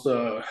foremost,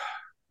 the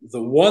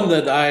one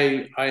that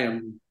I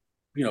am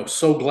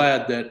so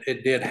glad that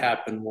it did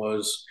happen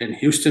was in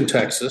Houston,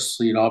 Texas.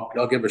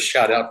 I'll give a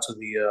shout out to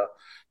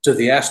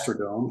the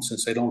Astrodome,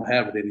 since they don't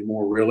have it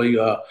anymore, really.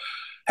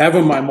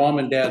 Having my mom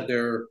and dad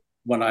there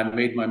when I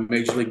made my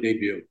major league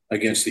debut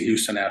against the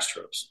Houston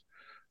Astros.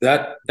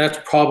 That's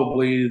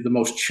probably the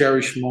most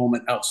cherished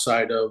moment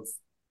outside of,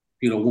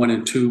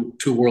 winning two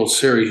World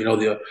Series.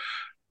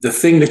 The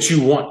thing that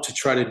you want to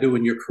try to do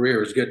in your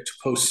career is get to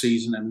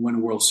postseason and win a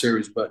World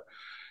Series. But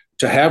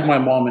to have my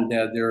mom and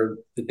dad there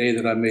the day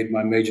that I made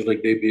my major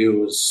league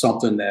debut was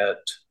something that,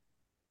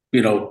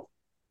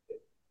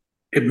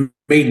 it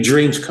made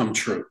dreams come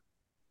true.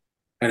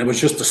 And it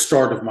was just the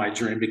start of my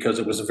dream, because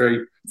it was the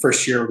very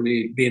first year of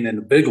me being in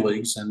the big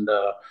leagues and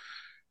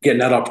getting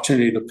that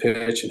opportunity to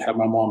pitch and have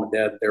my mom and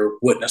dad there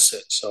witness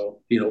it.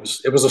 So,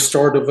 it was a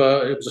start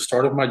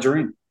of my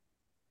dream.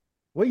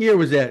 What year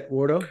was that,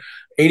 Wardo?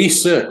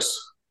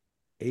 86.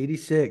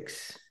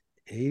 86.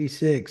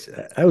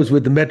 I was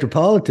with the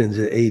Metropolitans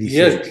at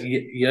 86.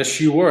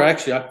 Yes, you were.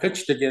 Actually, I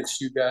pitched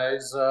against you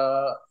guys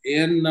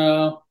in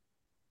I'm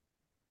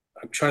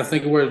trying to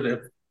think of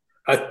where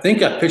I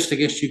think I pitched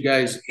against you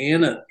guys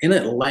in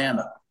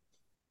Atlanta.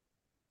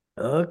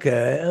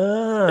 Okay.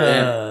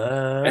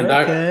 And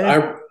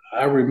okay.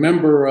 I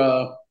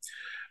remember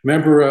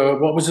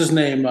what was his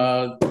name?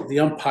 The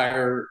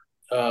umpire,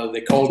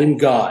 they called him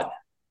God.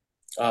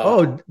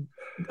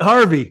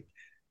 Harvey.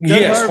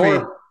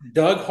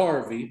 Doug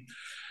Harvey.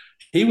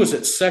 He was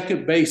at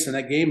second base in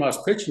that game I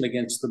was pitching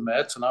against the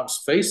Mets, and I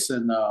was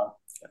facing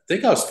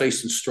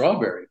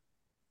Strawberry.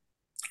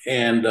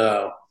 And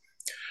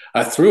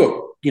I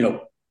threw a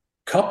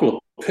couple of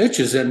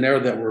pitches in there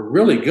that were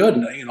really good,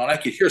 and I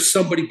could hear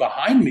somebody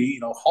behind me,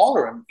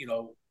 hollering,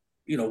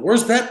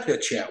 where's that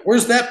pitch at?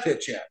 Where's that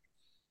pitch at?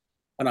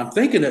 And I'm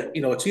thinking that,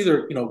 it's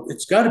either,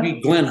 it's got to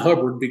be Glenn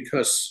Hubbard,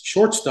 because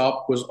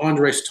shortstop was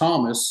Andres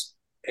Thomas,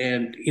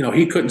 and,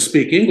 he couldn't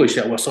speak English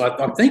that well. So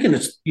I'm thinking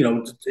it's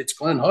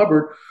Glenn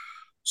Hubbard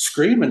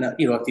screaming at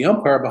the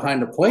umpire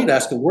behind the plate,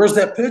 asking, where's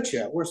that pitch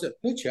at? Where's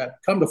that pitch at?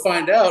 Come to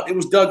find out, it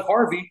was Doug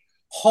Harvey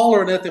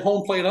hollering at the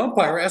home plate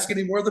umpire, asking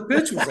him where the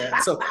pitch was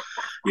at. So,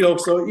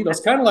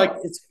 it's kind of like,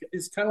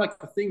 it's kind of like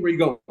the thing where you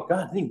go,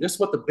 God, dang, this is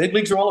what the big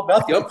leagues are all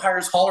about. The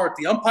umpires holler at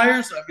the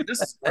umpires. I mean, this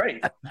is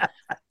great.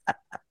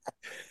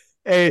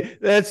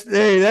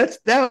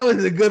 That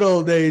was the good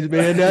old days,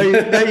 man. Now you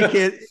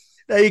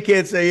Now you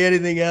can't say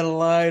anything out of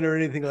line or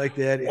anything like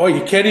that. Oh,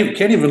 you can't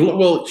even look.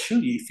 Well,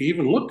 shoot, if you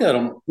even look at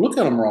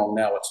them wrong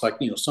now, it's like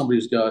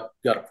somebody's got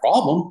a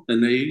problem,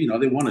 and they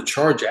want to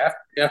charge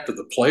after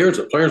the players.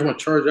 The players want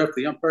to charge after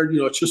the umpire.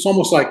 It's just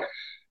almost like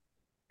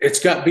it's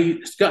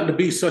gotten to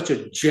be such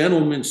a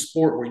gentleman's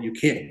sport where you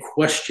can't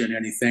question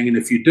anything, and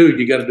if you do,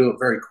 you got to do it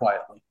very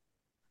quietly.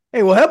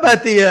 Hey, well, how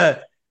about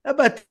the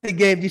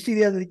game? Do you see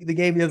the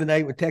game the other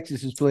night when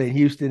Texas was playing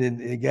Houston and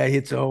the guy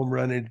hits a home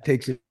run and it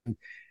takes it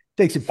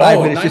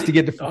 5 minutes just to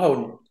get the.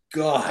 Oh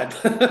God,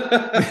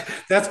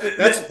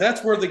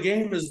 that's where the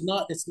game is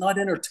not. It's not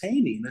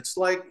entertaining. It's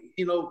like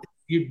you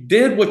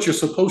did what you're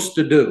supposed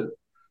to do.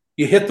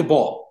 You hit the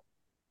ball.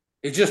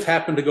 It just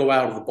happened to go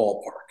out of the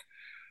ballpark.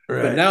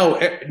 Right. But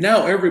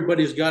now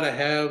everybody's got to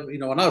have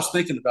And I was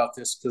thinking about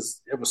this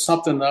because it was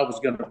something I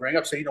was going to bring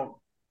up. Say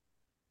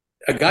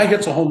a guy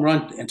hits a home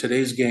run in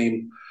today's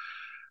game,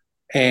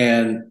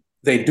 and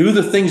they do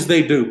the things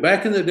they do.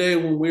 Back in the day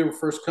when we were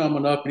first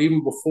coming up, and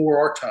even before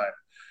our time,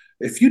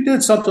 if you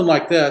did something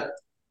like that,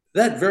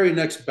 that very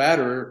next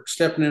batter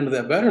stepping into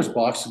that batter's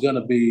box is going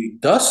to be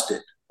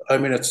dusted. I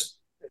mean, it's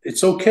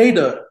okay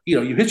to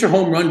you hit your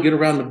home run, get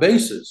around the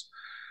bases,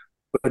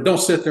 but don't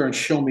sit there and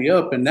show me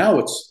up. And now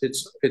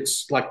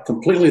it's like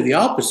completely the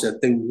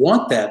opposite. They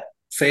want that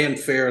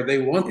fanfare. They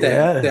want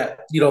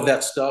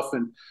that stuff.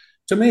 And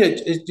to me,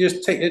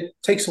 it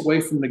takes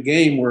away from the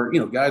game where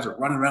guys are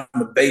running around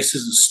the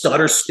bases and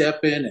stutter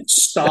stepping and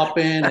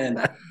stopping,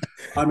 and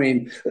I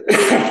mean,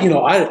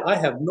 I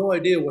have no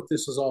idea what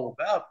this is all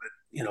about.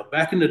 But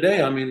back in the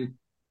day, I mean,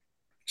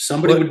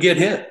 somebody would get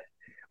hit.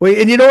 Well,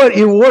 and you know what,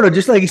 Eduardo,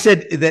 just like you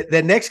said,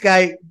 that next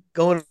guy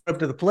going up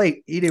to the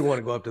plate, he didn't want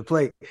to go up to the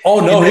plate. Oh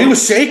no, he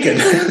was shaking.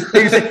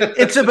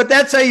 But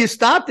that's how you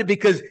stopped it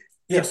because.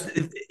 Yes.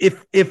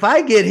 If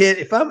I get hit,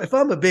 if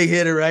I'm a big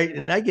hitter, right,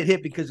 and I get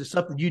hit because of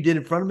something you did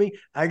in front of me,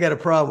 I got a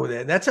problem with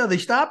that. And that's how they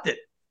stopped it.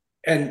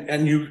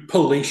 And you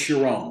police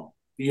your own.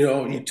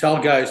 You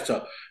tell guys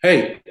to,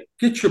 hey,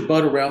 get your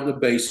butt around the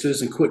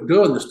bases and quit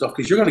doing this stuff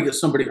because you're going to get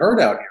somebody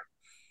hurt out here.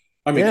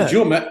 I mean,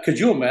 could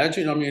you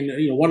imagine? I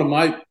mean, one of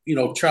my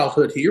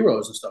childhood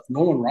heroes and stuff,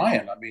 Nolan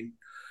Ryan. I mean,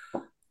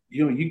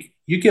 he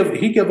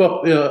gave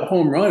up a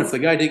home run if the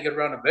guy didn't get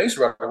around the base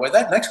right away.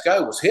 That next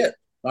guy was hit.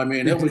 I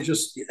mean, it's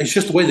just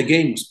the way the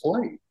game was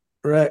played.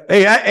 Right.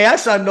 Hey, I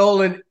saw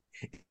Nolan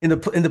in the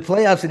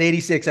playoffs in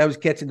 '86. I was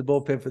catching the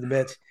bullpen for the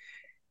Mets.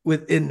 This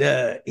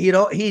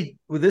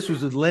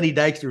was with Lenny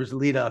Dykstra as the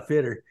leadoff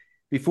hitter.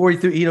 Before he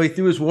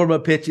threw his warm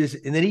up pitches,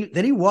 and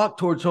then he walked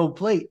towards home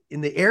plate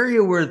in the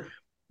area where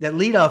that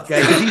leadoff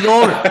guy, because he's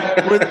older,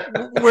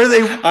 where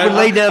they would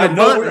lay down a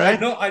bunt, right?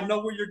 I know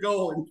where you're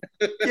going.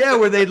 Yeah,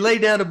 where they lay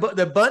down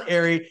the bunt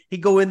area.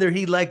 He'd go in there.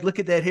 He'd look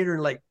at that hitter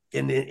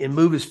and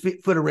move his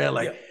foot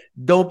around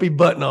don't be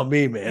butting on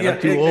me, man.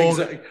 I'm too old.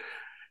 Exactly.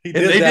 He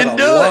did that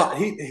a lot.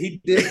 He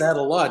did that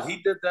a lot.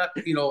 He did that,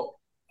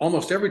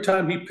 almost every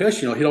time he pitched.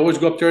 He'd always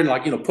go up there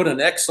and put an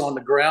X on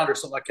the ground or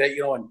something like that,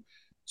 and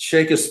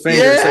shake his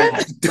finger and say,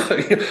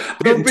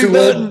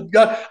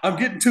 I'm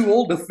getting too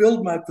old to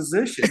fill my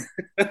position.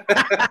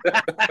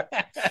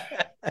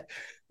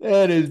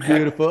 That is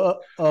beautiful.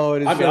 Oh,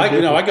 it is.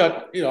 I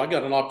got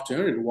an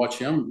opportunity to watch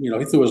him.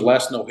 He threw his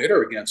last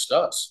no-hitter against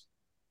us.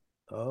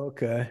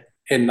 Okay.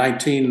 In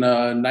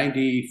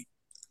 1993,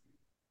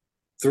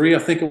 I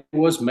think it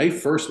was May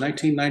 1st,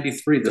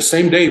 1993, the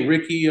same day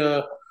Ricky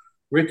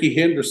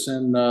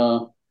Henderson,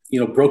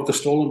 broke the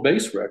stolen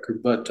base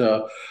record. But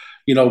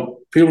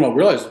people don't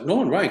realize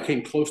Nolan Ryan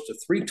came close to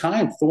 3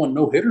 times throwing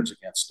no hitters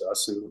against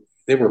us, and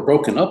they were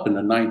broken up in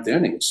the 9th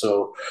inning.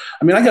 So,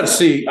 I mean, I got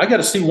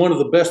to see one of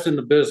the best in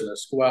the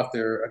business go out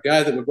there, a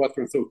guy that would go out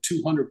there and throw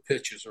 200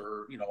 pitches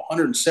or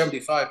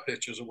 175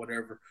 pitches or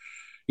whatever.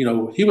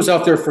 He was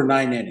out there for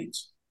 9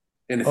 innings.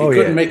 And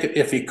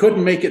if he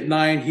couldn't make it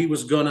 9, he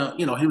was gonna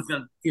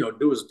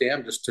do his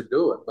damnedest to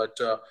do it. But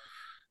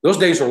those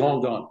days are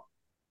long gone.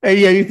 Hey,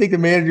 yeah, you think the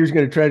manager's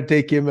going to try to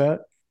take him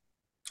out?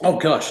 Oh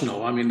gosh,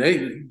 no. I mean,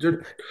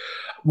 they're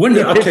when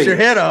they pitch their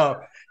head off.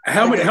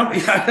 How many?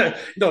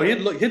 No, he'd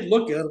look at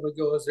him and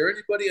go, "Is there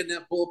anybody in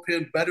that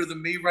bullpen better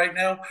than me right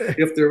now?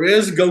 If there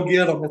is, go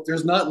get them. If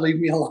there's not, leave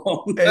me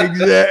alone."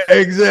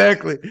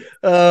 Exactly.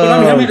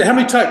 But I mean, how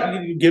many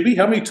times, Gibby?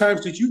 How many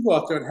times did you go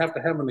out there and have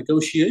to have a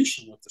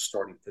negotiation with the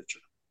starting pitcher?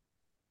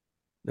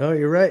 No,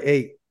 you're right.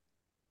 Hey,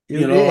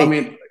 I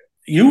mean,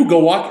 you would go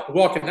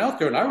walking out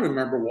there, and I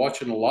remember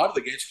watching a lot of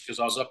the games because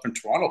I was up in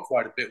Toronto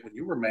quite a bit when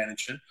you were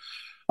managing.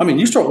 I mean,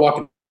 you start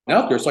walking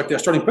out there, it's like that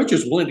starting pitcher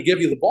is willing to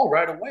give you the ball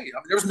right away. I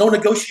mean, there was no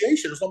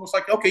negotiation. It was almost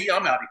like, okay, yeah,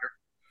 I'm out of here.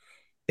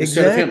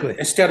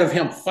 Instead of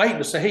him fighting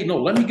to say, hey,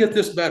 no, let me get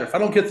this batter. If I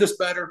don't get this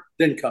batter,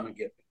 then come and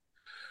get me.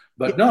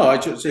 But no,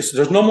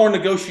 there's no more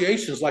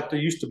negotiations like there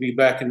used to be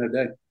back in the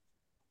day.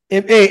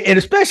 And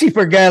especially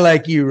for a guy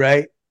like you,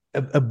 right?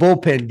 A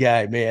bullpen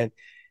guy, man,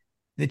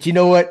 that you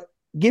know what?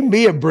 Give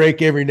me a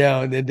break every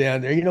now and then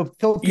down there.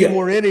 Throw a few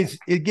more innings.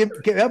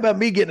 How about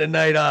me getting a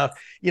night off?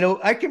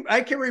 I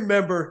can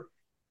remember.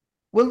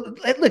 Well,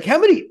 look, how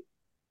many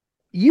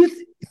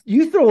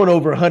you throwing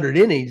over 100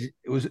 innings,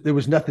 there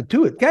was nothing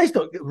to it. Guys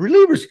don't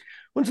relievers.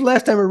 When's the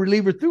last time a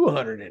reliever threw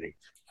 100 innings?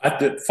 I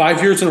did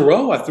 5 years in a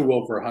row. I threw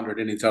over 100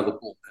 innings out of the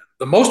bullpen.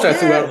 The most I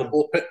threw out of the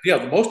bullpen,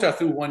 the most I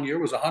threw one year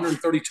was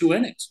 132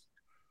 innings.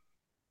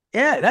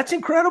 Yeah, that's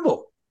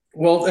incredible.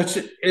 Well,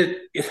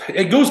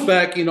 it goes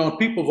back, and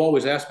people have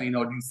always asked me, do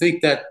you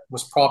think that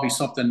was probably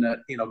something that,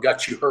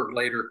 got you hurt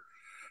later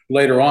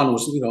on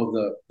was,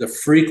 the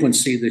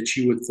frequency that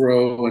you would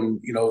throw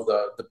and,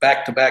 the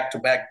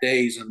back-to-back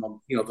days and,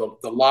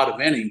 the lot of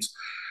innings.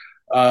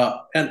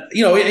 And,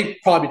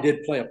 it probably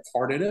did play a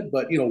part in it.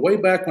 But, way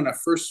back when I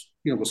first,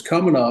 was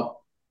coming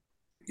up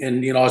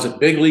and, I was at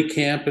big league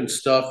camp and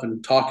stuff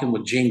and talking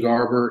with Gene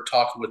Garber,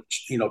 talking with,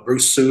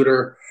 Bruce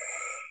Sutter,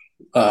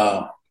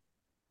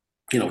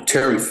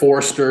 Terry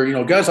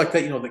Forster, guys like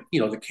that,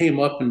 that came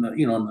up in the,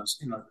 in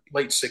the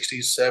late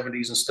 60s,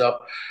 70s and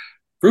stuff.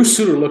 Bruce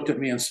Sutter looked at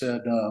me and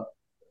said,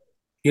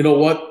 you know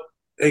what?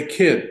 Hey,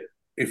 kid,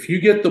 if you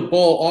get the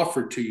ball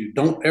offered to you,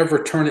 don't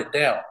ever turn it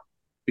down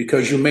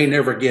because you may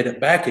never get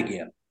it back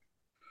again.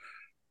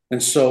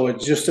 And so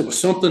it was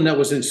something that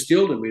was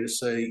instilled in me to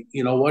say,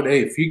 you know what?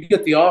 Hey, if you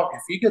get the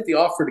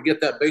offer to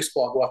get that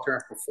baseball, go out there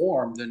and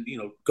perform, then,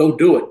 go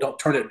do it. Don't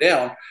turn it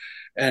down.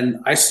 And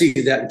I see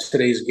that in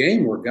today's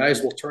game where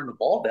guys will turn the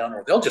ball down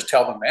or they'll just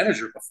tell the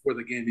manager before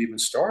the game even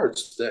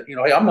starts that,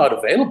 hey, I'm not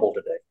available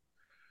today.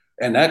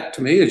 And that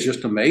to me is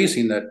just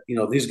amazing that,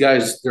 these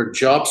guys, their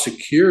job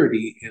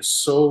security is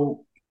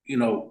so,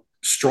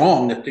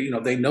 strong that,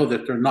 they know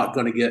that they're not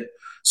going to get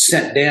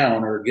sent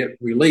down or get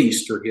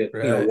released or get,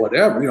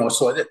 whatever,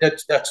 so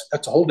that's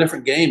a whole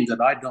different game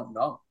that I don't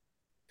know.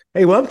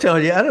 Hey, well, I'm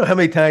telling you, I don't know how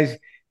many times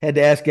I had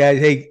to ask guys,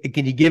 hey,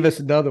 can you give us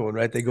another one,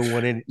 right? They go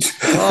one in.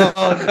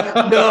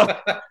 Oh,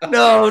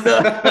 no.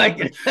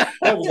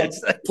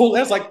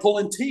 That's like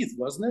pulling teeth,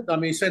 wasn't it? I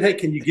mean, he said, hey,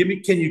 can you give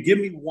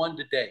me one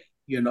today?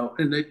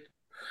 And they,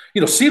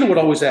 Cedar would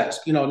always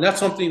ask, and that's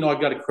something, I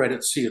got to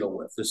credit Cedar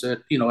with is that,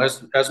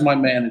 as my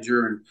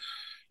manager and,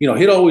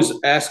 he'd always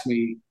ask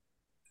me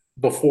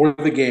before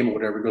the game or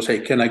whatever, he goes,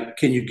 hey,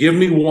 can you give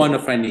me one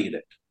if I need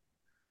it?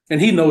 And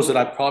he knows that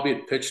I probably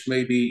had pitched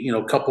maybe,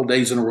 a couple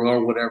days in a row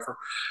or whatever.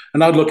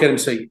 And I'd look at him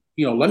and say,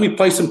 let me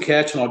play some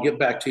catch and I'll get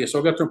back to you. So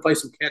I got there and play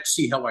some catch,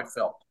 see how I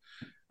felt.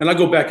 And I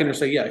go back in there and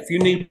say, yeah, if you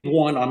need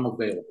one, I'm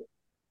available.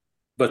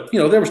 But,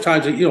 there was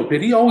times that,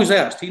 but he always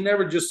asked. He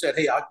never just said,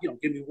 hey,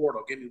 give me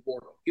Wardo.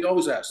 He'd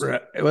always ask.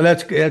 Right. Well,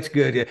 that's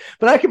good. Yeah.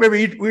 But I can remember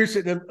we were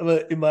sitting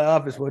in my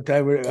office one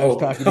time where I was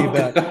talking to you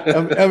about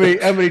how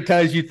many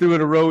times you threw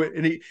in a row.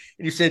 And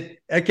you said,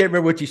 I can't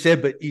remember what you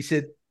said, but you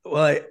said,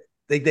 well,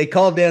 they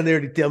called down there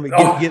to tell me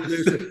get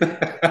loose.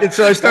 And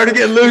so I started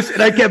getting loose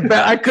and I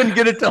couldn't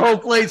get it to home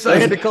plate. So I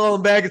had to call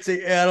him back and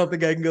say, I don't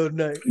think I can go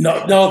tonight.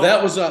 No,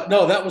 that was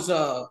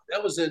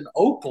in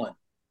Oakland.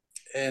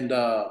 And,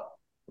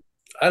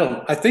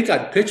 I think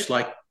I'd pitched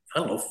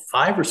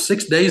 5 or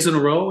 6 days in a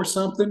row or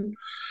something.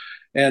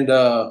 And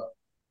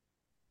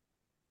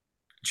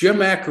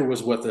Jim Acker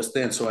was with us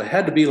then. So it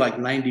had to be like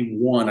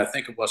 91, I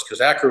think it was, because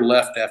Acker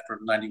left after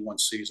the 91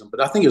 season. But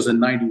I think it was in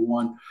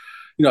 91.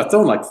 I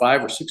thrown like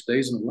 5 or 6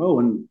 days in a row.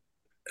 And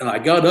I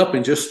got up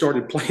and just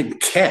started playing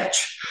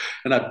catch.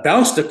 And I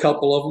bounced a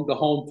couple of them to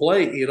home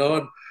plate,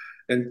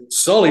 And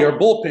Sully, our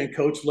bullpen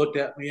coach, looked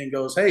at me and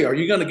goes, hey, are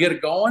you going to get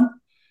it going?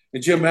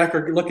 And Jim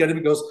Acker looked at him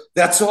and goes,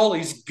 "That's all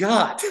he's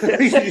got."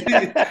 he's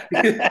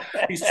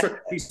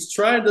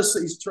trying to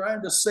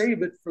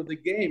save it for the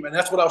game, and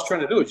that's what I was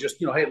trying to do. Is just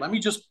hey, let me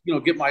just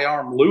get my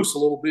arm loose a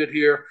little bit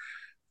here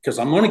because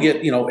I'm going to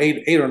get 8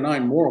 or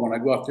 9 more when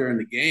I go out there in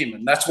the game,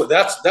 and that was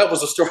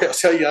the story. I'll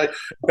tell you, I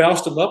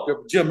bounced him up there.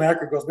 But Jim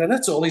Acker goes, "Man,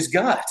 that's all he's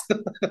got."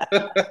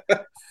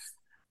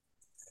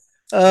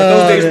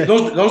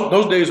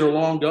 Those days are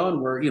long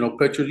gone. Where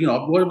pitchers,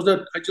 what was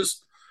that? I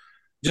just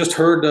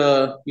heard,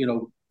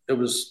 it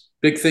was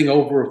big thing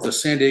over with the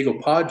San Diego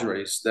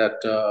Padres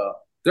that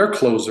their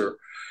closer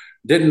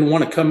didn't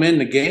want to come in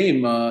the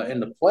game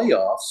in the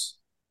playoffs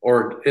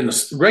or in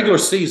the regular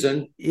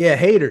season. Yeah,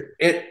 Hader.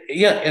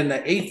 In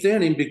the 8th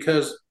inning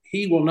because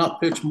he will not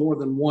pitch more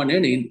than 1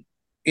 inning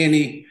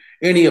any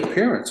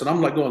appearance. And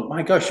I'm like going,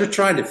 my gosh, you're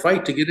trying to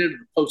fight to get into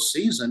the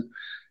postseason,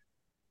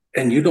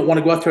 and you don't want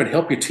to go out there and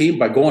help your team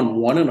by going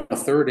 1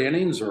 1/3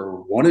 innings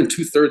or 1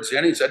 2/3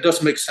 innings. That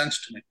doesn't make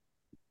sense to me.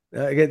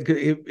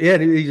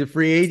 He's a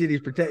free agent. He's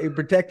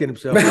protecting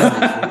himself.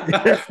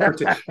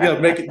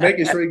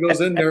 Making sure he goes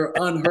in there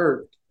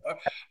unhurt.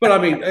 But I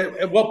mean,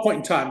 at what point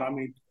in time? I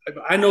mean,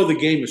 I know the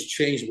game has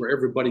changed where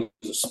everybody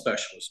is a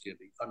specialist,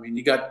 Gibby. I mean,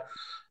 you got,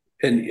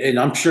 and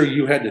I'm sure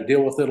you had to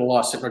deal with it a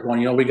lot. Sitting there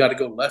going, we got to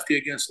go lefty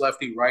against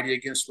lefty, righty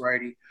against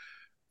righty.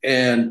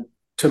 And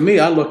to me,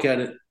 I look at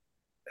it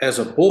as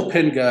a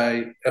bullpen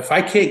guy. If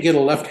I can't get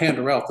a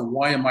left-hander out, then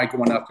why am I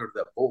going out there to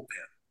that bullpen?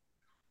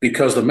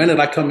 Because the minute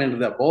I come into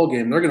that ball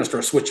game, they're going to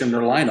start switching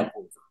their lineup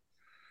over.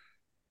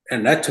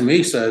 And that to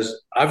me says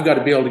I've got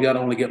to be able to not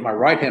only get my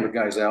right-handed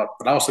guys out,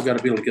 but I also got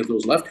to be able to get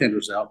those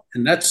left-handers out.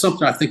 And that's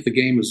something I think the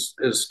game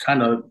is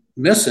kind of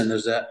missing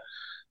is that,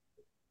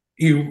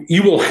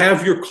 you will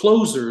have your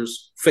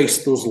closers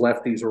face those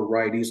lefties or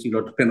righties,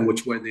 depending on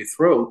which way they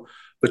throw.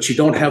 But you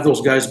don't have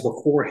those guys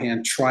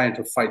beforehand trying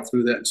to fight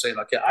through that and saying,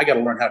 okay, I got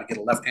to learn how to get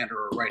a left-hander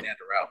or a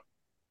right-hander out.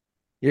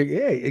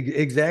 Yeah,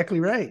 exactly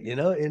right. And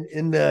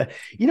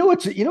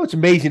what's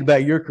amazing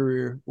about your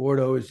career,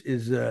 Wardo,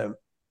 is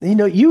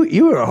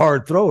you were a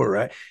hard thrower,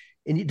 right?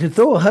 And to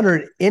throw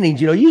 100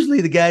 innings,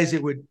 usually the guys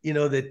that would,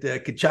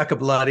 that could chalk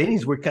up a lot of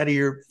innings were kind of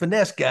your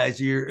finesse guys,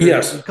 you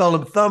call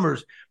them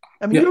thumbers.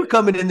 I mean, you were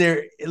coming in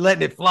there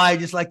letting it fly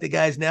just like the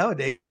guys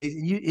nowadays.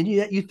 And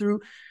you threw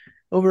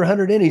over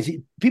 100 innings.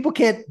 People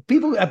can't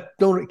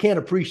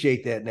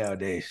appreciate that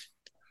nowadays.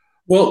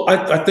 Well,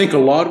 I think a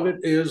lot of it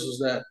is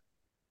that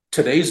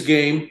today's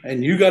game,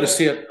 and you got to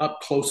see it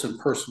up close and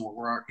personal.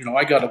 Where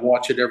I got to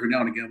watch it every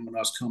now and again when I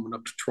was coming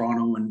up to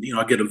Toronto, and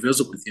I get a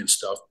visit with you and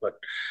stuff. But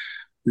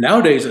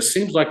nowadays, it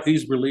seems like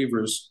these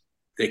relievers,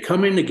 they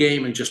come in the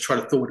game and just try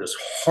to throw it as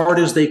hard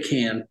as they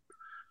can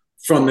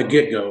from the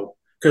get-go,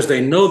 because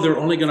they know they're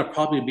only going to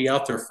probably be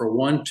out there for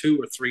 1, 2,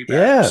 or 3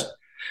 batters. Yeah.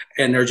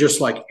 And they're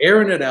just like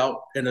airing it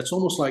out, and it's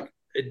almost like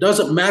it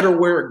doesn't matter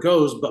where it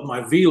goes, but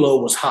my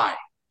velo was high.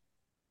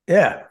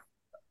 Yeah.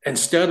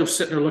 Instead of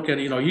sitting there looking,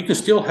 you can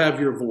still have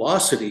your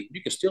velocity,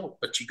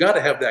 but you got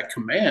to have that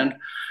command.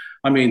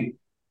 I mean,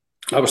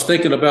 I was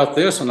thinking about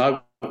this, and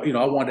I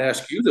wanted to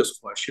ask you this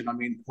question. I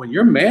mean, when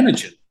you're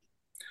managing,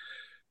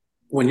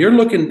 when you're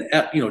looking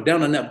at,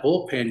 down in that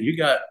bullpen, you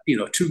got,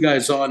 2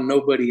 guys on,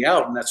 nobody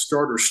out, and that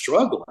starter's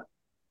struggling.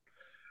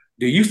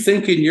 Do you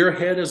think in your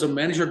head as a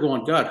manager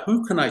going, God,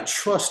 who can I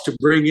trust to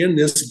bring in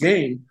this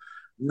game,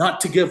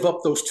 not to give up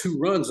those 2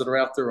 runs that are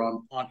out there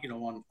on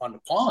the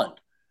pond?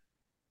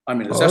 I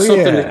mean, is that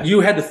something that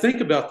you had to think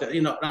about that?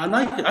 And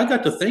I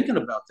got to thinking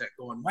about that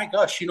going, my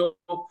gosh,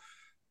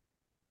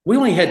 we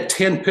only had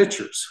 10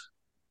 pitchers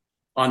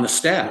on the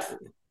staff.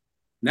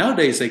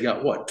 Nowadays, they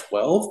got,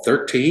 12,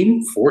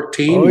 13,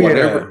 14,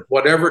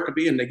 whatever it could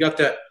be. And they got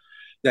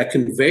that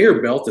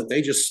conveyor belt that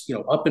they just,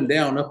 up and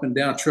down,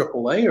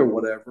 AAA or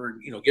whatever.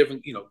 And,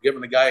 giving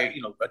the guy,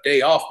 a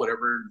day off,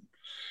 whatever.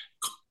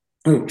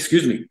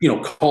 Excuse me,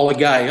 call a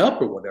guy up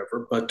or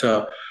whatever. But,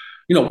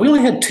 we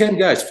only had 10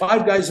 guys,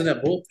 5 guys in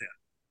that bullpen.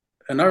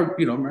 And I,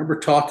 remember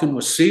talking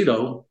with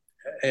Cito,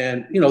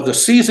 and, the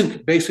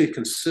season basically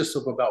consists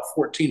of about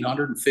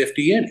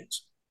 1,450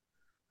 innings.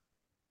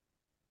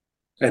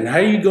 And how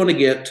are you going to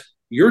get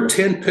your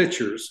 10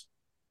 pitchers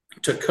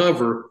to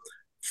cover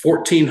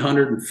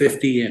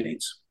 1,450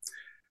 innings?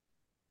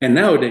 And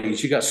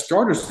nowadays, you got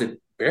starters that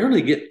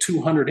barely get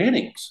 200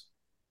 innings.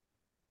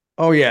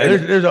 Oh, yeah.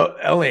 There's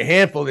only a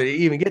handful that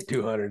even get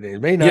 200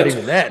 innings. Maybe not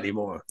even that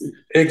anymore.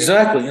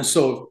 Exactly. And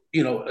so,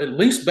 at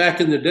least back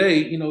in the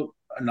day,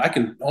 and I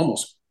can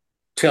almost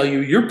tell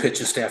you your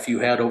pitching staff you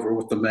had over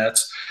with the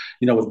Mets,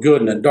 with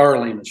Gooden and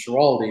Darling and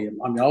Schiraldi,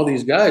 and all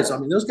these guys.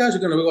 Those guys are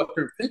going to go up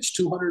there and pitch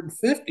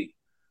 250,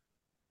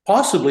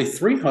 possibly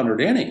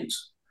 300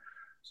 innings.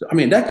 So,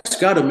 that's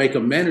got to make a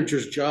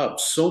manager's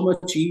job so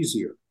much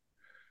easier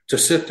to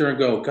sit there and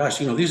go, gosh,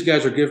 these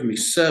guys are giving me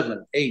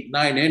 7, 8,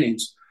 9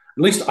 innings.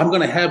 At least I'm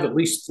going to have at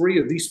least 3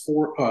 of these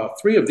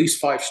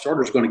 5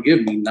 starters going to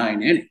give me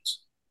 9 innings.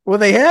 Well,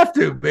 they have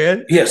to,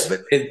 man. Yes,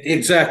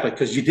 exactly,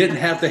 because you didn't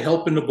have the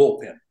help in the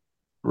bullpen.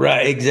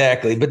 Right,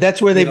 exactly. But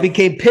that's where they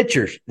became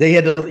pitchers. They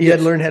had to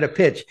learn how to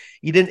pitch.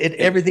 You didn't.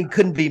 Everything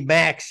couldn't be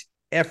max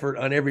effort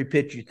on every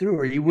pitch you threw,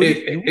 or you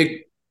wouldn't.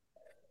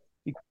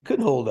 You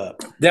couldn't hold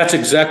up. That's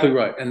exactly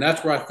right, and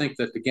that's where I think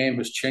that the game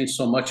has changed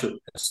so much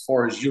as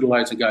far as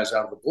utilizing guys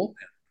out of the bullpen.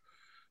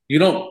 You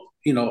don't.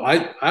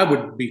 I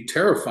would be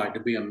terrified to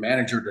be a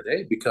manager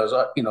today because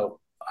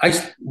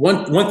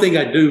one thing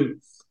I do.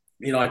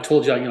 I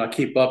told you, I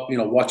keep up,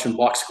 watching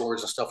box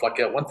scores and stuff like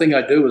that. One thing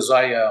I do is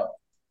I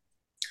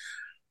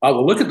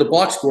will look at the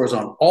box scores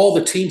on all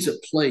the teams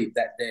that played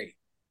that day,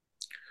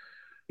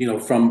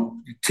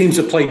 from teams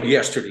that played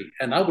yesterday.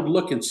 And I would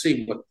look and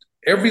see what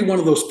every one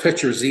of those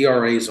pitchers'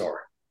 ERAs are.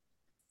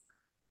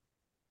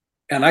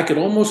 And I could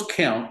almost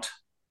count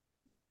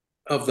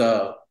of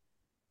the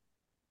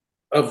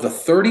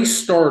 30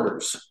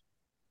 starters,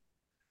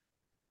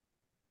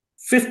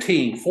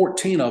 15,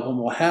 14 of them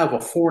will have a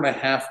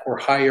 4.5 or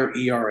higher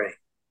ERA.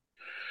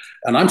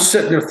 And I'm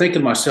sitting there thinking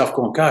to myself,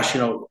 going, gosh,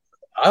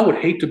 I would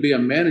hate to be a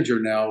manager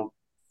now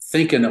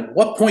thinking at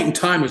what point in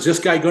time is this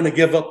guy going to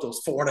give up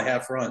those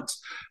 4.5 runs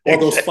or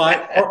those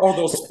 5 or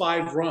those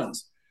 5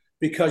 runs,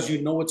 because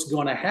it's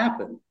going to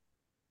happen.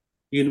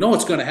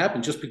 It's going to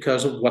happen just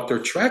because of what their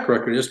track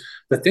record is.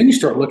 But then you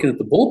start looking at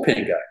the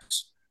bullpen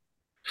guys.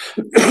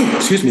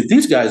 Excuse me,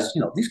 these guys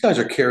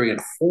are carrying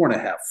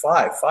 4.5,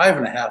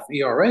 5.5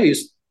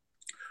 ERAs.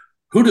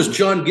 Who does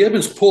John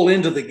Gibbons pull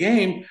into the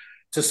game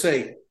to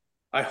say,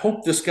 I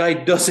hope this guy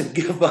doesn't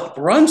give up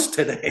runs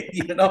today?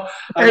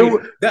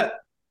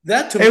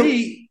 That to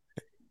me.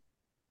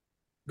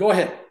 Go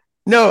ahead.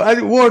 No,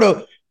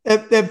 Wardo,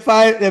 that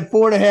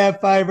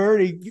 4.5, 5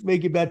 earning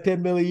make you about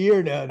 $10 million a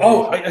year now.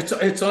 Oh,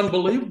 it's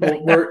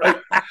unbelievable.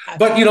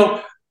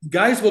 But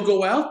guys will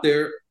go out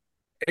there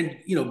and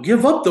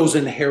give up those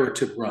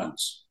inherited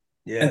runs.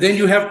 Yeah. And then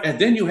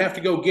you have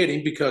to go get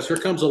him because here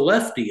comes a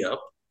lefty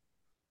up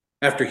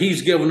after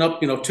he's given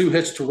up, 2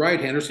 hits to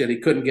right-handers that he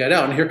couldn't get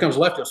out. And here comes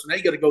lefty. So now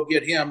you got to go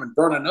get him and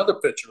burn another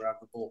pitcher out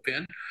of the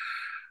bullpen.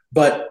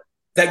 But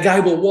that guy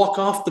will walk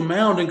off the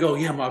mound and go,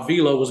 yeah, my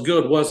velo was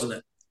good, wasn't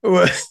it?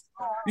 Well,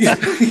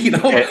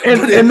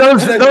 and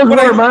those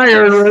weren't my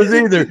earners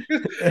either.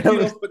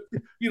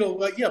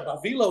 Yeah, my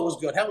velo was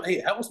good. How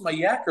was my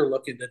yacker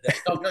looking today?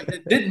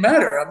 It didn't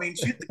matter. I mean,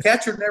 the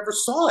catcher never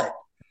saw it.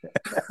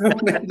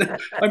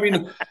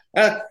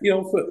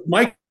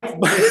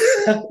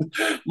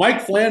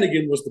 Mike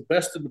Flanagan was the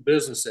best in the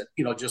business at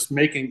just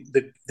making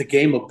the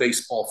game of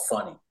baseball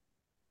funny.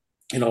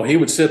 He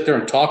would sit there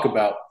and talk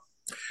about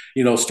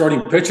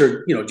starting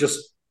pitcher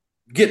just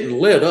getting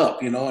lit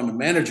up, and the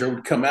manager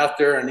would come out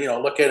there and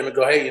look at him and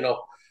go, hey,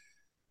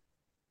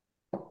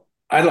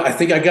 I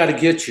think I got to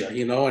get you,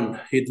 and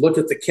he'd look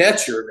at the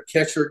catcher,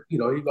 he'd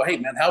go, hey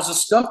man, how's the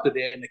stuff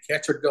today? And the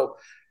catcher would go,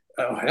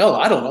 oh, hell,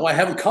 I don't know. I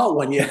haven't caught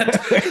one yet.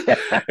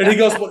 And he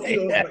goes,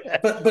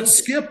 but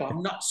Skip,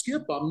 I'm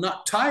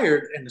not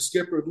tired. And the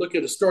skipper would look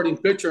at a starting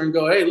pitcher and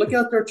go, hey, look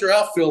out there at your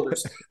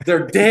outfielders.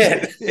 They're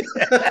dead.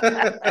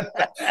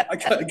 I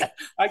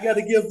got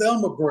to give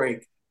them a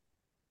break.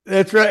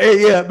 That's right.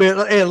 Hey, yeah, man.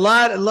 A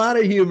lot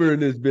of humor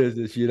in this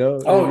business,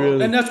 Oh,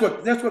 really. And that's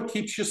what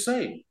keeps you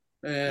sane.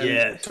 And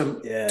yes.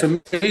 To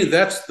me,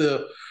 that's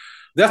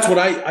what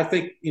I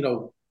think,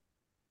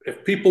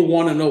 if people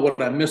want to know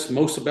what I miss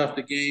most about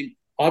the game,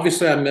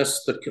 obviously I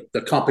miss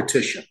the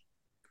competition.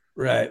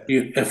 Right.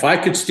 If I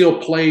could still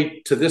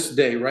play to this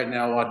day right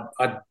now,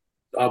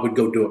 I would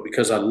go do it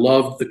because I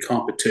love the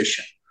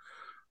competition.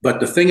 But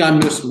the thing I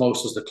miss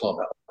most is the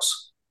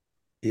clubhouse.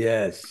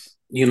 Yes.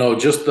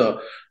 Just the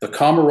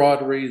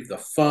camaraderie, the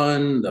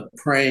fun, the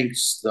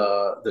pranks,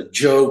 the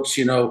jokes,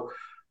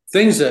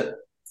 things that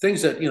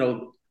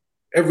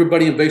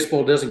everybody in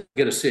baseball doesn't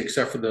get to see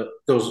except for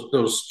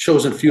those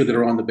chosen few that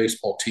are on the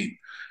baseball team.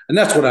 And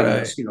that's what I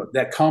miss,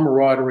 that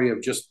camaraderie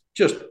of just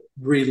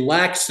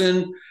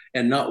relaxing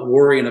and not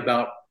worrying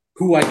about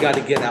who I got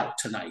to get out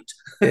tonight.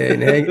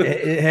 And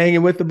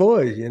hanging with the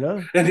boys,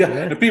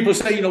 And people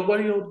say,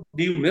 do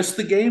you miss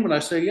the game? And I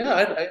say,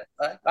 yeah,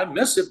 I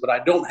miss it, but I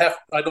don't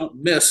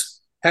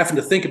miss having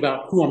to think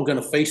about who I'm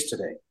going to face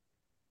today.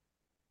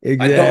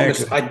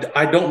 Exactly.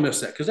 I don't miss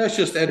that because that's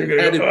just added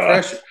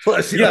pressure.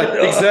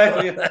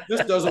 Exactly.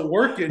 This doesn't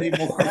work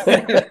anymore.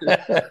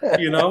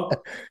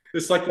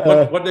 It's like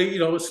what they,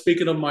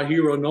 speaking of my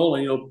hero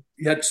Nolan, you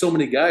had so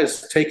many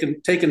guys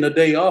taking the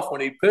day off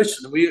when he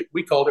pitched, and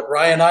we called it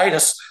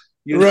Ryanitis.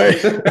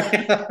 Right.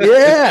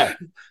 Yeah.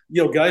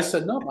 Guys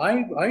said, no,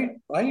 I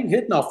ain't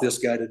hitting off this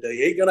guy today.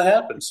 It ain't gonna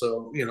happen.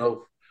 So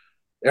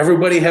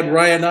everybody had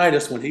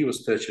Ryanitis when he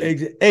was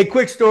pitching. Hey,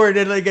 quick story.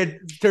 Then I get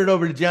turned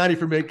over to Johnny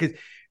for a minute because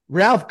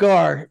Ralph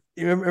Garr,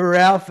 you remember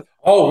Ralph?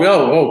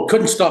 Oh,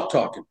 couldn't stop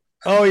talking.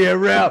 Oh yeah,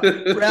 Ralph.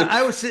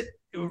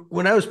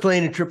 When I was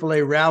playing in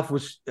AAA, Ralph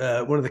was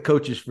one of the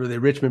coaches for the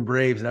Richmond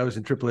Braves, and I was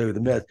in AAA with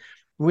the Mets.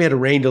 We had a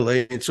rain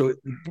delay, and so a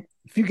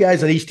few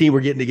guys on each team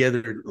were getting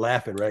together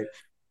laughing, right?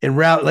 And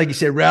Ralph, like you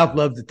said, Ralph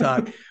loved to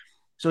talk.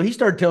 So he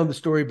started telling the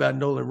story about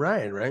Nolan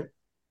Ryan, right?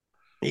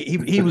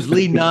 He was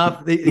leading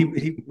off when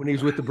he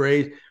was with the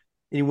Braves, and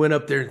he went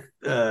up there.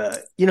 How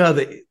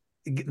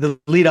the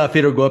leadoff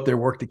hitter will go up there,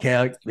 work the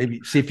count, maybe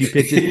see a few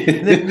pitches.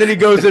 And then he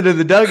goes into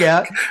the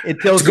dugout and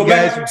tells the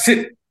guys,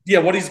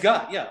 what he's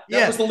got. Yeah,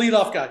 that was the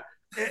leadoff guy.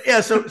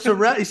 Yeah, so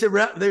they said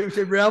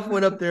Ralph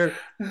went up there,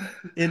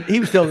 and he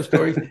was telling the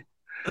story,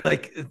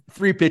 like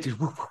 3 pitches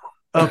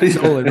up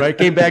Nolan, right?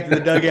 Came back to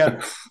the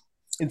dugout,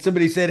 and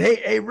somebody said,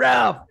 "Hey,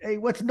 Ralph, hey,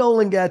 what's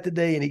Nolan got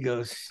today?" And he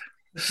goes,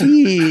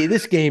 "Gee,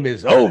 this game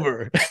is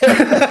over."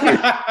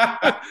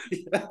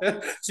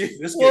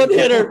 One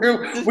hitter.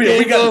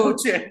 We got no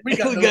chance. We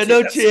got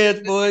no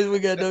chance, boys. We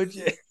got no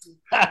chance.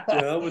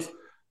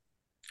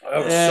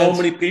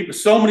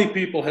 So many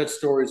people had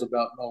stories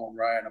about Nolan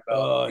Ryan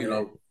about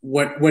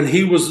when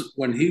he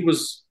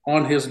was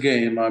on his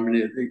game. I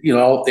mean,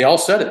 they all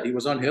said it. He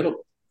was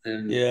unhittable,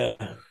 and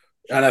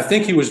I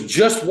think he was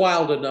just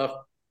wild enough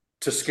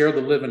to scare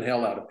the living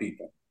hell out of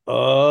people.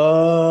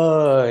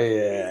 Oh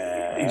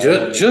yeah,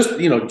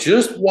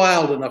 just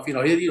wild enough.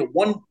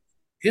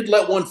 He'd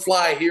let one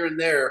fly here and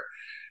there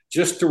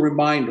just to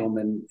remind them,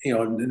 and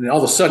all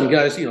of a sudden,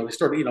 guys, they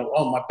started,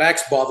 oh, my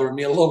back's bothering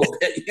me a little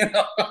bit,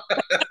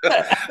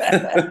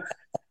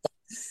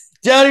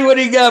 Johnny, what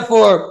do you got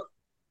for him?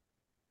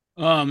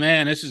 Oh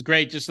man, this is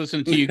great. Just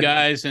listening to you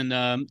guys, and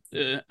I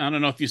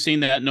don't know if you've seen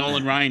that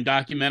Nolan Ryan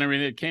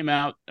documentary that came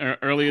out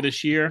earlier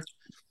this year.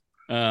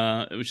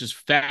 It was just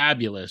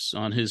fabulous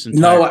on his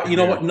entire career. You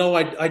know what? No,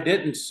 I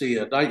didn't see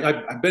it.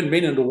 I've been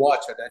meaning to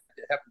watch it.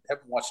 I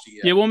haven't watched it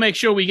yet. Yeah, we'll make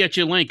sure we get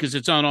you a link because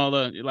it's on all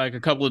a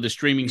couple of the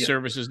streaming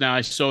services now.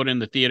 I saw it in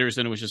the theaters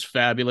and it was just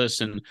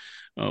fabulous. And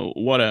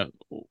what a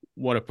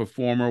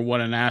performer,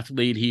 what an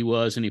athlete he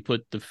was, and he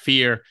put the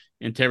fear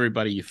into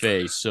everybody you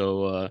face.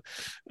 So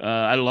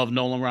I love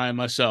Nolan Ryan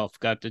myself.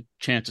 Got the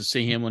chance to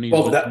see him when he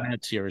was with the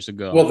Mets years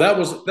ago. Well, that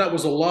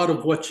was a lot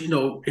of what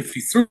if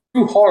you threw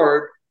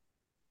hard.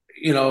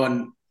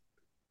 and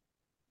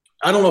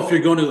I don't know if you're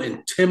going to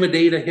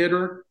intimidate a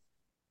hitter,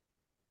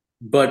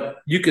 but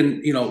you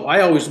can,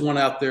 I always went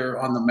out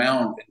there on the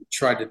mound and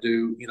tried to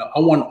do, I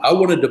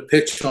wanted to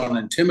pitch on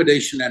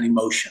intimidation and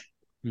emotion.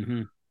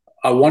 Mm-hmm.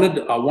 I wanted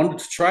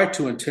to try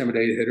to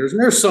intimidate hitters,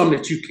 and there's some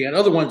that you can't.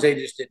 Other ones they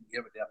just didn't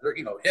give a damn. They're,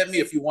 hit me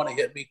if you want to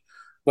hit me,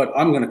 but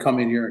I'm going to come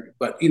in here.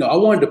 But I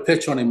wanted to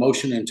pitch on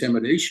emotion and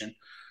intimidation,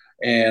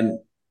 and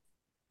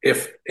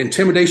if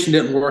intimidation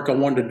didn't work, I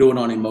wanted to do it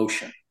on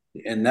emotion,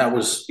 and that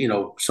was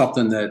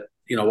something that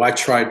I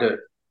tried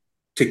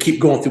to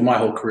keep going through my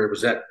whole career.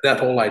 Was that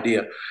whole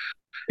idea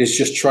is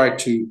just try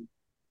to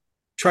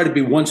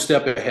be one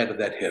step ahead of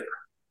that hitter.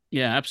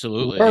 Yeah,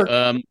 absolutely.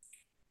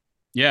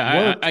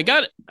 Yeah, I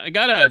got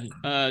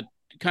a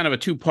kind of a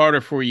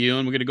two-parter for you,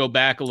 and we're going to go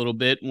back a little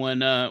bit.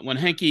 When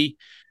Henke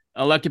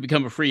elected to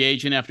become a free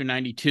agent after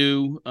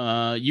 '92,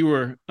 you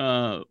were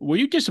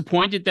you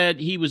disappointed that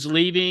he was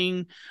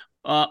leaving,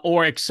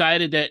 or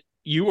excited that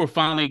you were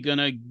finally going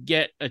to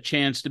get a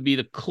chance to be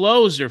the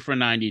closer for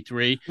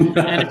 '93?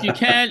 And if you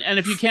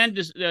can,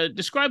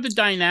 describe the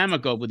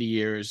dynamic over the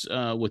years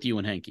with you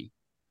and Henke.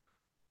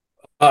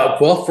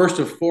 Well, first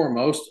and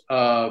foremost,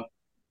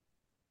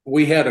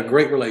 we had a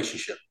great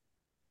relationship.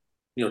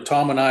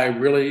 Tom and I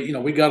really,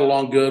 we got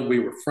along good. We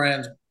were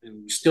friends,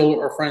 and we still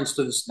are friends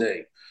to this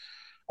day.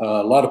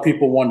 A lot of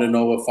people wanted to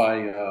know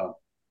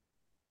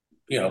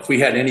if we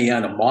had any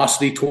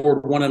animosity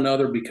toward one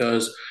another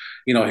because,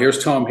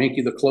 here's Tom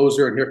Henke, the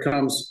closer, and here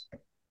comes,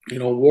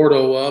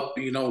 Wardo up,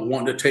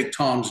 wanting to take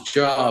Tom's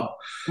job.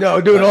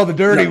 No, doing all the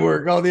dirty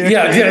work, all the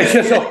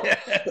So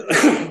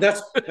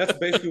that's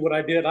basically what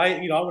I did. I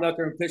went out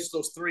there and pitched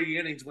those 3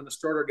 innings when the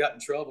starter got in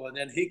trouble, and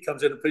then he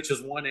comes in and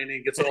pitches 1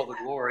 inning, gets all the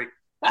glory.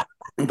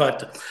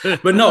 But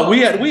no,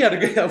 we had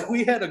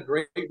a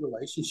great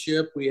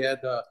relationship. We had,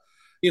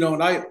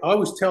 and I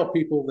always tell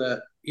people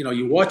that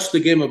you watch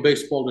the game of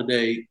baseball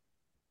today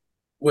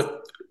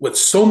with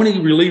so many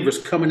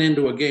relievers coming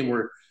into a game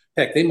where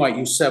heck they might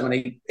use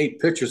 7, 8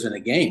 pitchers in a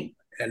game,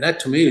 and that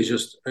to me is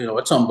just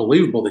it's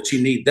unbelievable that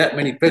you need that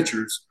many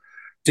pitchers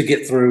to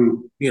get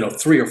through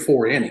 3 or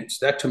 4 innings.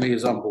 That to me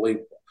is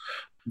unbelievable.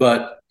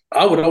 But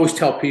I would always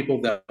tell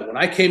people that when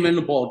I came in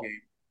the ball game,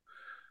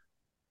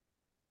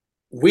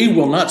 we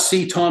will not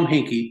see Tom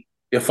Henke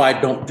if I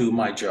don't do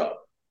my job.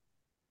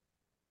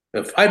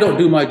 If I don't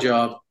do my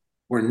job,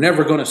 we're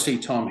never going to see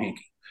Tom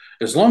Henke.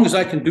 As long as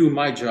I can do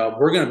my job,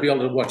 we're going to be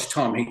able to watch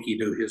Tom Henke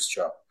do his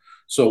job.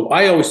 So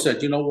I always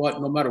said,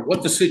 no matter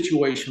what the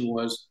situation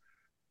was,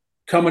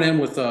 coming in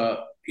with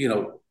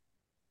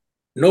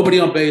nobody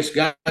on base,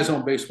 guys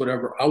on base,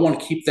 whatever, I want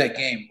to keep that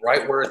game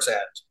right where it's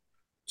at.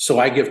 So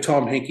I give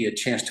Tom Henke a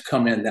chance to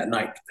come in that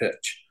night to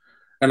pitch.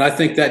 And I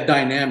think that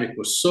dynamic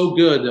was so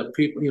good that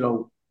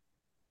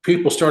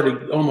people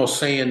started almost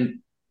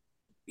saying,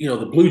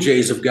 the Blue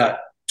Jays have got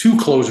 2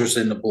 closers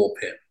in the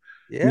bullpen,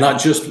 not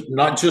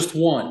just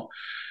one.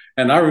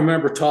 And I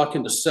remember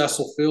talking to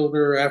Cecil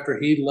Fielder after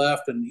he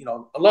left, and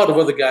a lot of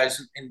other guys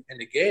in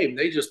the game.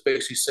 They just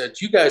basically said,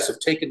 "You guys have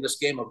taken this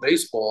game of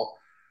baseball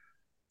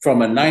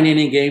from a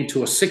 9-inning game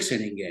to a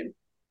 6-inning game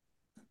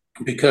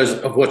because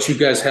of what you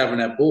guys have in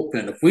that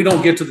bullpen. If we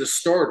don't get to the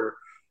starter,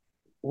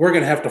 we're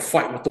going to have to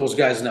fight with those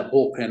guys in that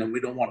bullpen, and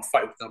we don't want to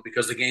fight with them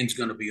because the game's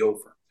going to be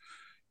over."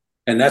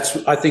 And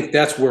I think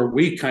that's where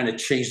we kind of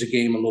changed the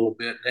game a little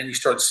bit. Then you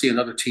start seeing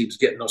other teams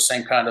getting those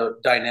same kind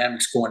of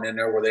dynamics going in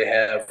there where they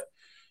have,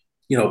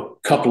 a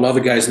couple other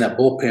guys in that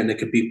bullpen that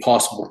could be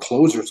possible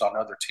closers on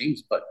other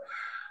teams. But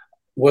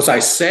was I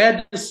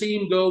sad to see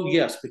him go?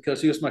 Yes, because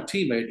he was my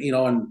teammate,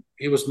 and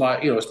he was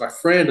my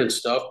friend and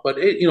stuff. But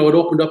it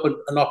opened up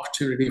an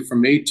opportunity for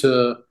me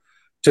to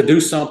do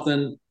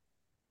something.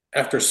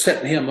 After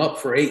setting him up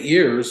for 8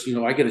 years,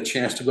 I get a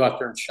chance to go out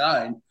there and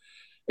shine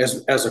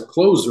as a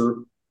closer.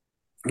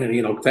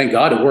 And, thank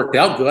God it worked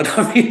out good.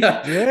 I mean,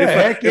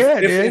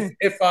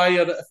 if I'd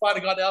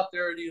have got out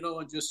there and,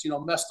 and just,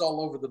 messed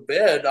all over the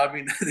bed, I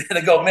mean, then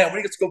I go, man,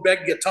 we get to go back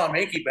and get Tom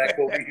Henke back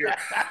over here.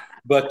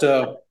 But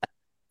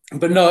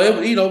no,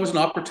 it was an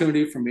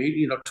opportunity for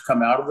me, to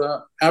come out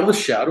of the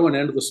shadow and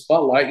into the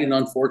spotlight. And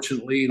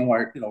unfortunately, I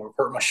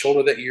hurt my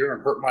shoulder that year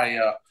and hurt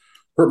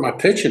my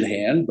pitching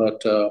hand,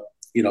 but,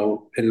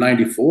 in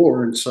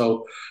 '94. And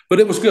so, but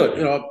it was good.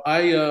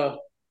 I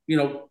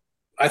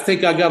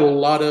think I got a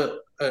lot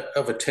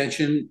of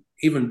attention,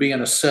 even being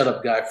a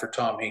setup guy for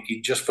Tom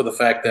Henke, just for the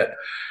fact that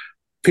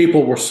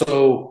people were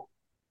so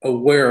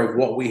aware of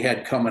what we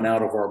had coming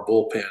out of our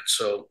bullpen.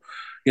 So,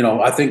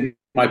 I think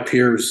my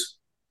peers,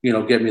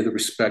 gave me the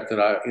respect that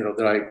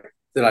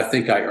I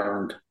think I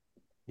earned.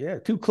 Yeah,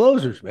 2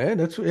 closers, man.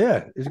 That's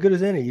as good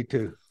as any, you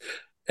 2.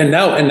 And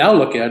now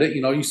look at it.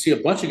 You see a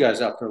bunch of guys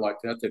out there like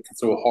that can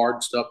throw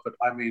hard stuff. But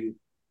I mean,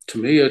 to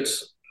me,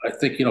 I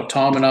think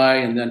Tom and I,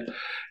 and then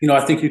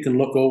I think you can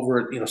look over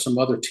at some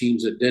other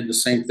teams that did the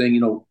same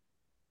thing.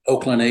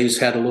 Oakland A's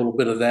had a little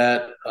bit of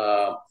that.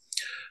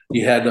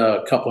 You had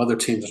a couple other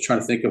teams. I'm trying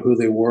to think of who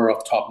they were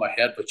off the top of my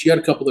head, but you had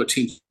a couple other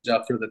teams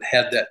out there that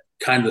had that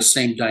kind of the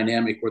same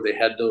dynamic where they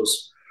had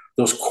those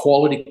those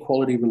quality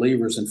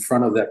relievers in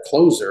front of that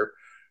closer,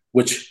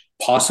 which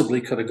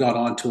possibly could have gone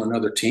on to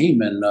another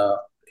team and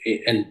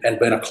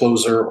been a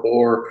closer,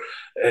 or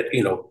a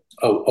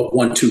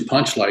 1-2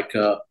 punch like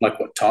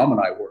what Tom and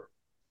I were.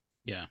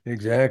 Yeah,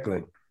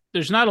 exactly.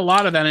 There's not a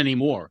lot of that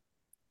anymore.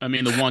 I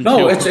mean, the 1-2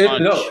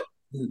 punch.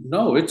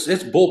 No, it's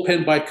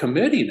bullpen by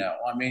committee now.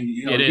 I mean,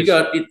 you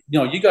got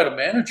a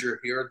manager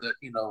here that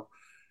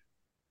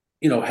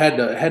had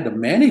to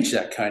manage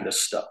that kind of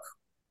stuff.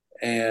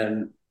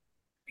 And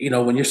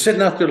when you're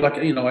sitting out there, like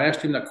I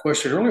asked him that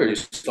question earlier.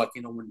 It's like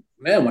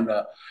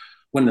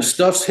when the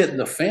stuff's hitting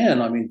the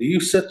fan. I mean, do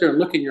you sit there and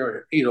look in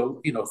your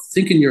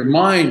think in your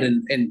mind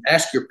and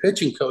ask your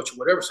pitching coach or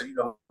whatever? Say,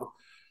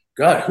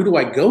 God, who do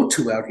I go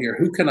to out here?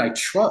 Who can I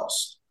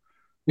trust?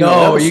 You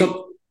got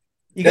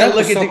to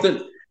look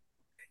at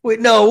Wait,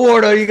 no,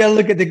 Wardo, you got to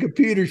look at the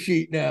computer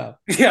sheet now.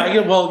 Yeah,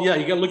 you got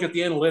to look at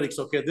the analytics.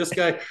 Okay, this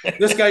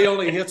guy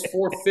only hits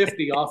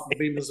 450 off of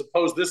him, as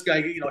opposed to this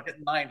guy, hitting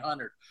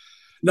 900.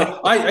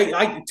 No,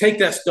 I take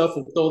that stuff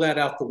and throw that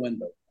out the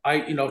window.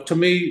 To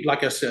me,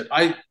 like I said,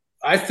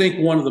 I think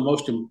one of the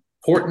most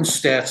important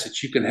stats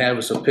that you can have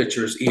as a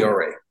pitcher is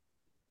ERA,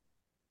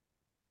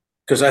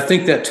 because I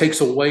think that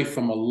takes away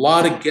from a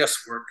lot of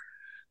guesswork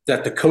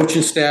that the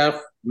coaching staff,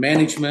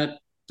 management,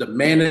 the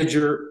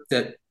manager,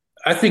 that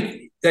I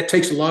think that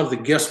takes a lot of the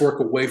guesswork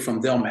away from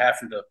them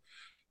having to,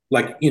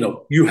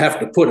 you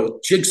have to put a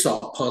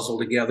jigsaw puzzle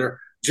together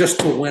just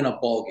to win a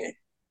ball game.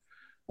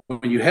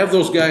 When you have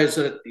those guys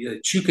that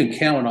you can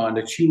count on,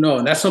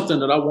 and that's something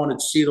that I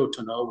wanted Cito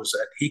to know, was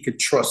that he could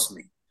trust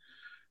me.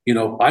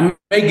 I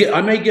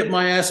may get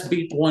my ass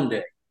beat one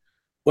day,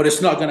 but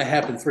it's not going to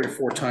happen 3 or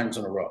 4 times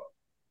in a row.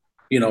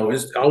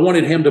 I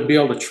wanted him to be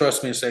able to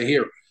trust me and say,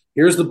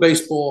 here's the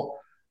baseball,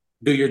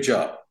 do your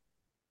job.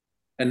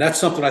 And that's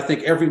something I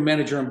think every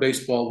manager in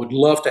baseball would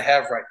love to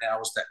have right now,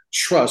 is that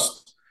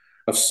trust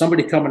of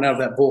somebody coming out of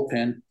that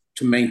bullpen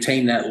to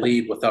maintain that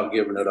lead without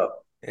giving it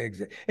up.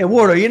 Exactly. And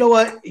Wardo, you know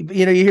what?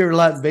 You hear a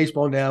lot in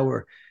baseball now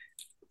where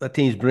a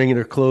team's bringing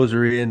their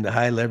closer in the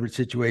high leverage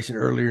situation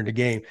earlier in the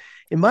game.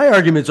 And my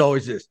argument's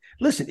always this: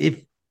 listen,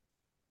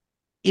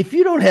 if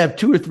you don't have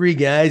 2 or 3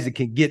 guys that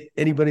can get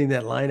anybody in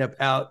that lineup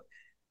out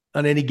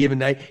on any given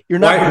night, you're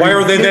not. Why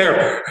are they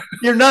there?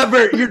 You're not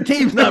very. Your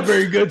team's not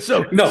very good.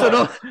 So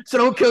no. So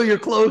don't kill your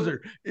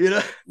closer.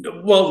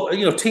 Well,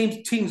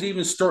 teams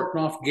even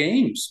starting off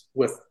games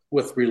with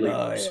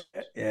relievers.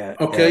 Yeah.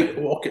 Okay.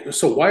 Yeah. Okay.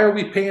 So why are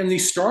we paying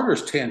these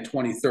starters 10,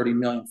 20, 30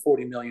 million,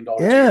 $40 million?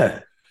 Yeah.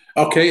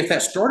 Okay. If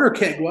that starter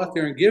can't go out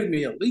there and give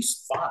me at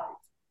least 5,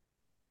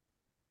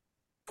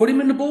 put him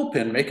in the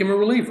bullpen, make him a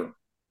reliever.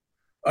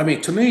 I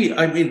mean, to me,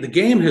 the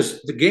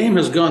game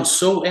has gone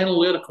so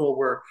analytical,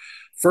 where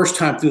first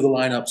time through the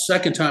lineup,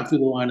 second time through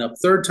the lineup,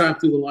 third time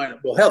through the lineup.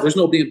 Well, hell, there's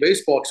nobody in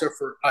baseball except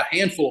for a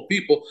handful of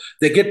people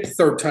that get the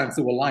third time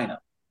through a lineup.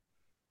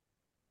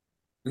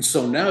 And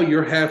so now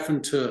you're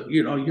having to,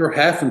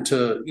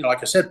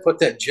 like I said, put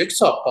that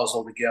jigsaw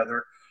puzzle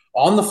together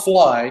on the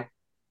fly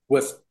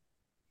with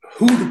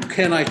who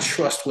can I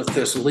trust with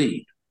this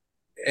lead?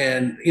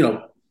 And,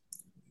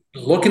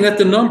 looking at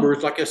the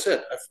numbers, like I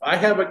said, if I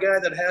have a guy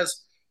that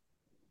has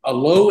a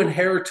low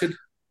inherited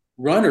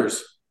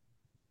runners,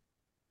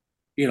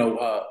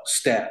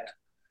 stat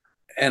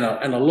and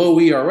a low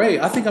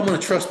ERA, I think I'm going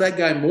to trust that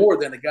guy more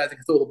than a guy that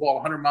can throw the ball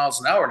 100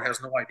 miles an hour and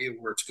has no idea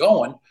where it's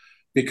going,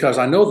 because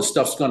I know the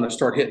stuff's going to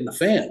start hitting the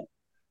fan.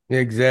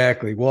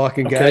 Exactly.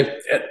 Walking guys.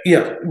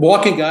 Yeah.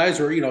 Walking guys,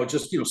 or,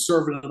 just,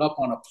 serving it up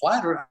on a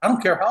platter. I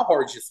don't care how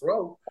hard you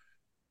throw.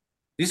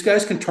 These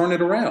guys can turn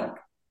it around.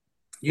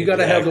 You got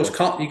to have those.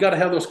 You got to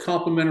have those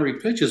complementary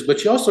pitches,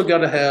 but you also got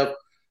to have,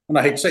 and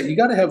I hate to say it, you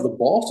got to have the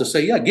balls to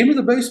say, yeah, give me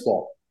the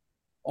baseball.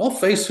 I'll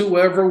face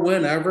whoever,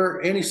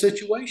 whenever, any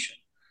situation.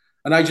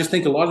 And I just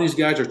think a lot of these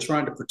guys are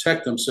trying to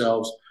protect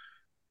themselves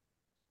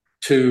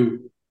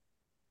to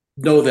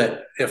know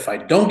that if I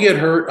don't get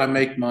hurt, I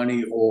make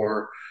money,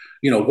 or,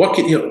 I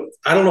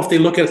don't know if they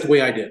look at it the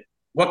way I did.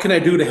 What can I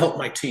do to help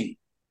my team?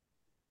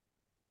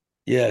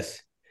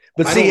 Yes.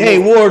 But see, hey,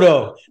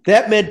 Wardo,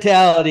 that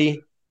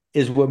mentality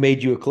is what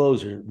made you a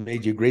closer,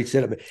 made you a great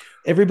setup.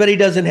 Everybody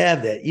doesn't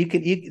have that.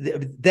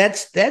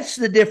 That's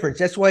the difference.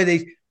 That's why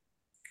they,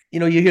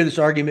 you hear this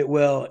argument,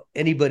 well,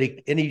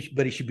 anybody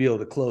should be able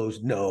to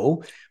close.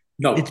 No,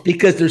 it's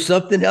because there's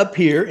something up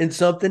here and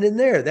something in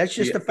there. That's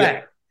just a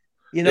fact,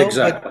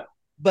 exactly.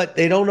 But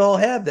they don't all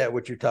have that,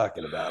 what you're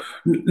talking about.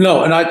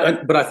 No.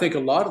 But I think a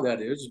lot of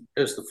that is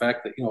the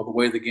fact that, the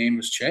way the game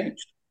has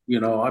changed,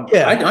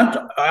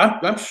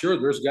 I'm sure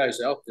there's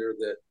guys out there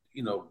that,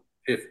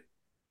 if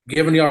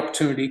given the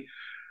opportunity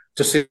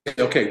to say,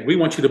 okay, we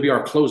want you to be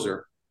our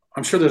closer,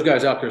 I'm sure there's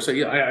guys out there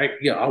say,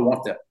 I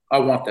want that. I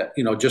want that.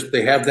 Just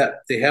they have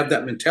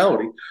that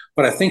mentality.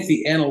 But I think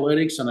the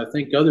analytics and I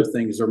think other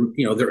things are,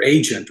 their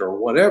agent or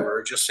whatever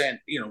are just saying,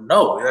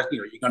 no,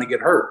 you're going to get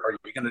hurt, or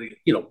you're going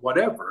to,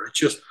 whatever. It's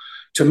just,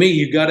 to me,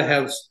 you got to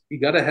have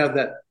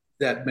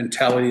that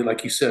mentality,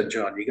 like you said,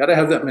 John. You got to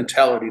have that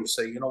mentality to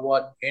say, you know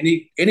what,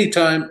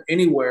 anytime,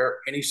 anywhere,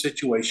 any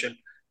situation,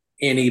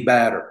 any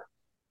batter.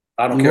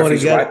 I don't care if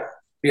he's right.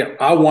 Yeah,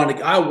 I want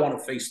to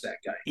face that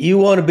guy. You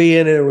want to be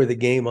in there with the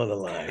game on the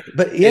line.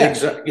 But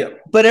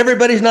but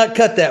everybody's not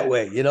cut that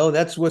way.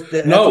 That's what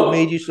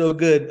made you so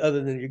good,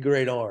 other than your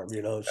great arm.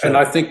 So. And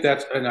I think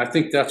that's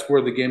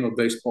where the game of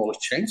baseball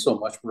has changed so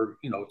much. Where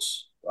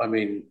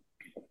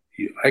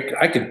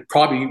I could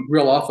probably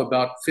reel off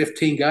about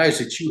 15 guys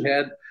that you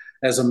had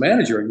as a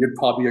manager, and you'd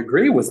probably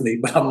agree with me,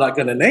 but I'm not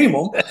going to name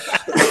them.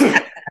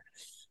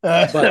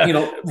 But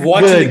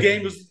watching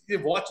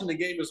the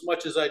game as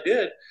much as I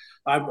did,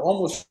 I'm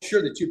almost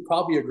sure that you'd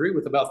probably agree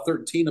with about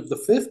 13 of the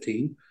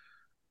 15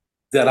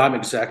 that I'm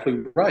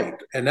exactly right.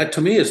 And that,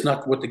 to me, is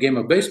not what the game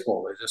of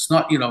baseball is. It's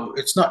not, I'm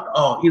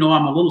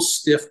a little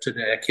stiff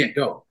today, I can't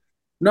go.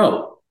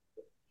 No.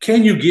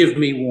 Can you give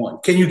me one?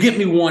 Can you get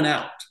me one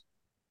out?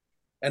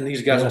 And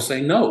these guys will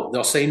say no.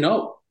 They'll say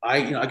no.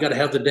 I got to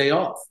have the day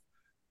off.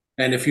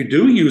 And if you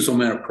do use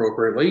them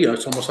inappropriately,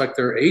 it's almost like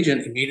their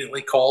agent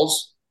immediately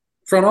calls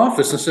front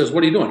office and says,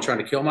 "What are you doing? Trying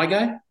to kill my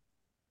guy?"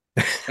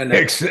 And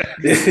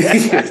exactly.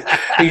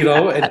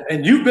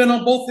 and you've been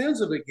on both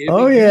ends of it, Gibby.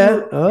 Oh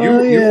yeah.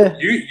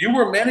 You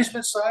were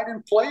management side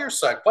and player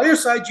side. Player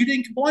side, you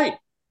didn't complain.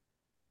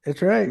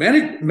 That's right.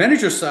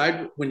 Manager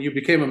side, when you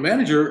became a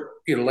manager,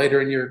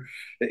 later in your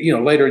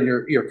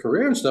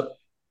career and stuff,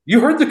 you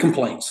heard the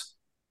complaints.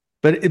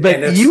 But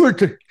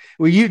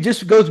you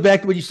just goes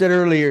back to what you said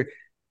earlier.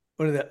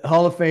 One of the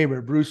Hall of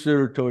Famer, Bruce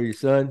Sutter, told your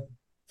son,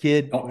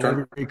 kid, don't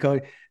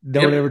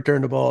ever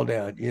turn the ball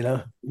down.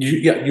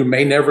 You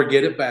may never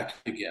get it back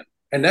again,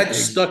 and that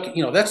stuck.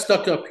 That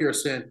stuck up here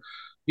saying,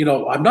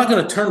 I'm not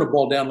going to turn the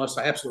ball down unless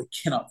I absolutely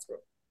cannot throw.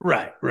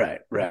 Right.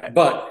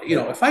 But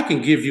if I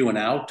can give you an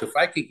out, if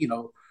I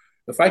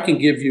can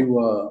give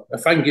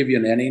you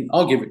an inning,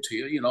 I'll give it to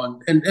you.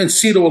 And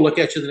Cito will look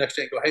at you the next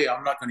day and go, "Hey,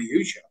 I'm not going to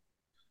use you."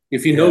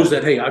 If he knows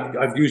that, hey,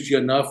 I've used you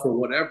enough or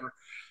whatever.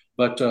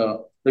 But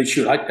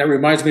that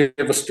reminds me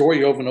of a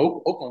story over in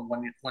Oakland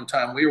one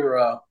time. We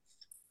were,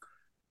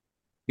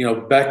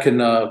 back in,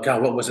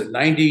 what was it,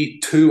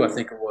 92, I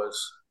think it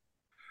was.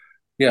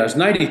 Yeah, it was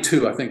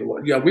 92, I think it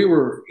was. Yeah, we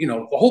were,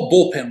 the whole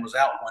bullpen was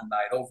out one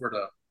night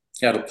over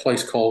at a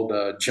place called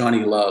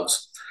Johnny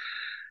Love's.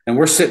 And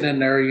we're sitting in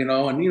there,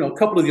 and, a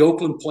couple of the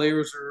Oakland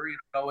players are,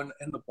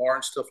 in the bar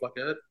and stuff like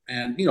that.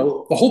 And, the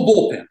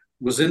whole bullpen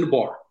was in the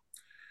bar.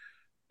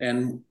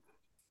 And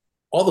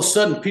all of a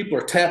sudden, people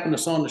are tapping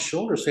us on the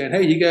shoulder, saying,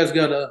 "Hey, you guys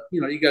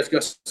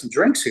got some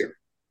drinks here."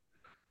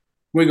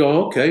 We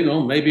go, "Okay,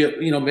 maybe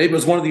it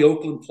was one of the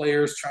Oakland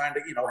players trying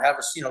to, have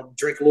us,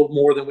 drink a little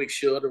more than we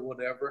should or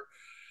whatever."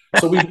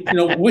 So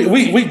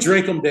we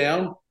drink them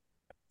down,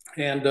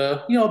 and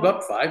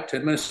about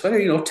 5-10 minutes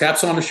later,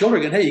 taps on the shoulder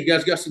again. "Hey, you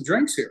guys got some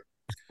drinks here?"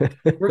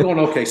 We're going,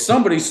 "Okay,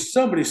 somebody's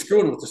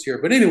screwing with us here."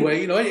 But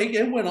anyway,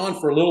 it went on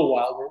for a little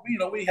while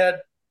where we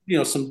had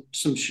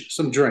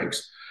some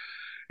drinks.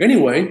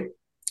 Anyway,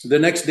 the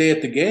next day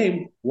at the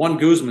game, Juan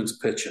Guzman's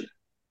pitching.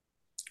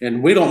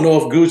 And we don't know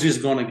if Guzzi's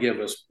going to give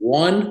us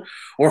 1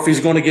 or if he's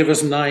going to give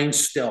us 9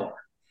 stellar.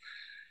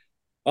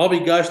 I'll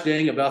be gosh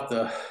dang about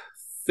the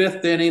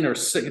 5th inning or I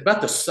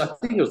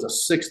think it was the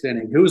 6th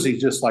inning.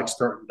 Guzzi's just like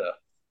starting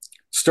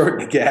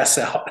to gas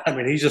out. I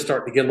mean, he's just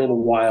starting to get a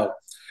little wild.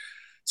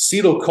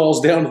 Cito calls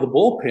down to the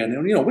bullpen.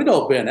 And, we'd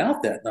all been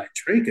out that night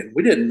drinking.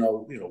 We didn't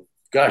know,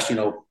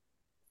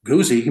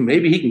 Guzzi,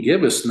 maybe he can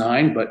give us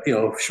 9, but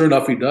sure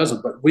enough he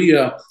doesn't. But we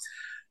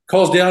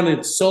calls down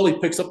and Sully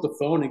picks up the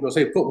phone and he goes,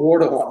 "Hey, put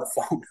Wardo on the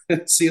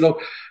phone." Cito,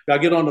 I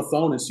get on the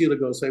phone and Cito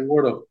goes, "Hey,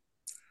 Wardo,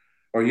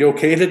 are you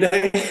okay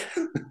today?"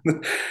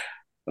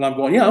 And I'm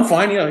going, "Yeah, I'm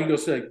fine." Yeah, he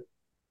goes, "Hey,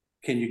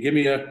 can you give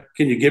me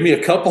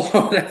a couple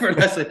or whatever?"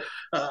 And I said,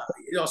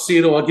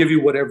 "Cito, I'll give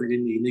you whatever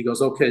you need." And he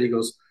goes, "Okay." He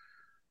goes,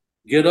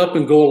 "Get up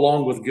and go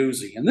along with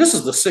Guzzi." And this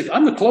is the 6th.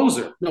 I'm the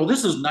closer. No,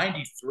 this is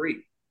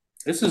 93.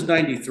 This is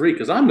 93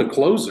 because I'm the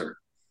closer.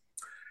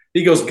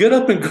 He goes, "Get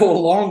up and go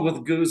along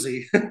with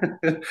Guzzi."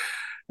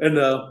 And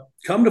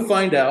come to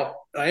find out,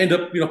 I end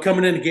up,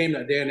 coming in the game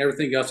that day and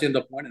everything else, end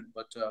up winning.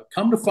 But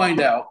come to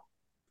find out,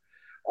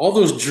 all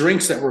those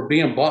drinks that were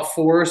being bought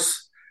for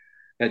us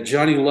at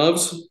Johnny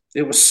Love's,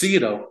 it was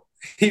Cito.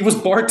 He was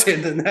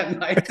bartending that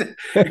night.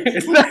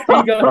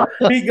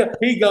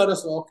 he got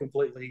us all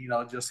completely,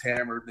 just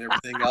hammered and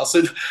everything else.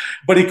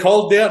 But he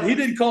called down. He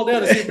didn't call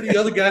down to see if the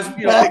other guys, could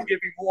give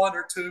him 1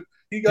 or 2.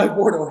 He got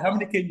Wardo. "How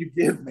many can you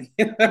give me?"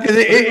 he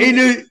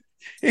knew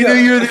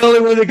you were the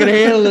only one that could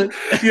handle it.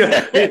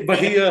 Yeah, but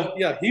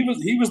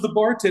he was the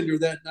bartender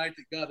that night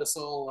that got us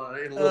all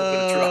in a little bit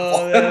of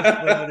trouble.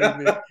 That's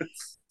funny, man.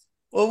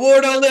 Well,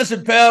 Wardo,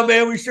 listen, pal,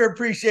 man, we sure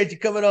appreciate you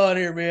coming on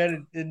here,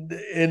 man,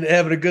 and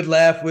having a good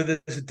laugh with us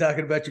and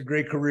talking about your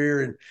great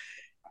career. And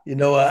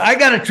I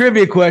got a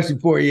trivia question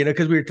for you,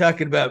 because we were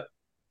talking about,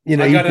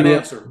 I got an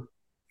answer.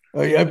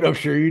 Oh, yeah, I'm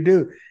sure you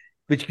do,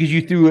 but because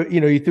you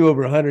threw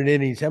over 100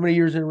 innings. How many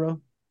years in a row?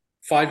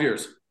 5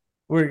 years.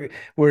 Where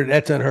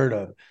that's unheard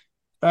of.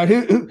 All right,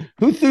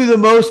 who threw the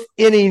most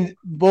innings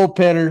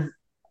bullpenner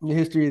in the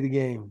history of the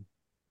game?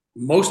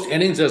 Most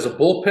innings as a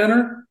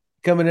bullpenner?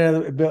 Coming out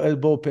of a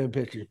bullpen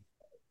pitcher.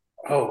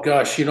 Oh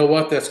gosh, you know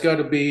what? That's got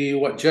to be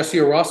what, Jesse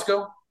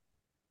Orozco?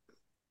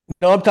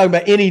 No, I'm talking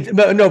about innings.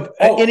 No,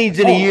 Oh, innings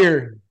in a oh,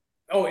 year.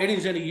 oh,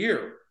 innings in a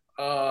year.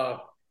 Uh,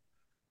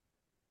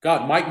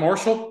 God, Mike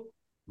Marshall,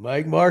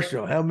 Mike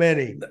Marshall, how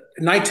many?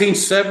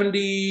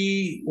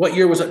 1970. What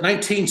year was it? I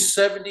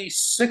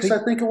 1976, think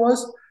I think it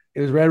was.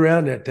 it was right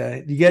around that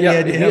time. You got any Yeah,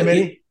 idea how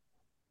many?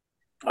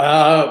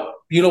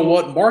 you know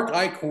what? Mark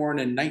Eichhorn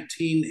in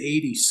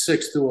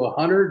 1986 threw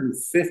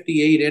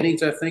 158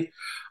 innings, I think.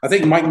 I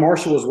think Mike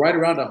Marshall was right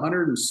around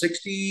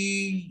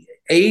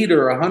 168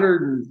 or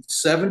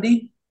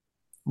 170.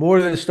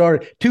 More than a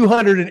starter.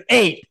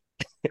 208.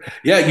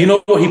 Yeah, you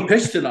know, he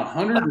pitched in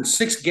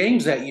 106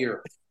 games that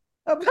year.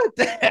 How about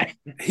that?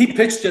 He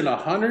pitched in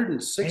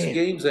 106 Man.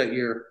 games that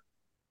year.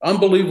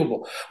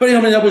 Unbelievable. But I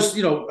mean, that was,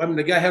 I mean,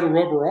 the guy had a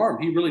rubber arm.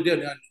 He really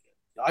did.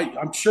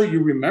 I'm sure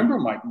you remember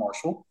Mike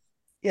Marshall.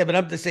 Yeah, but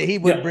I'm to say he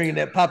wasn't Yeah. bringing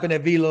that, popping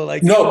that velo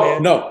like you, No,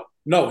 man.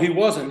 no, he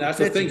wasn't. That's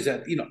the Pitching. things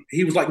that,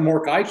 he was like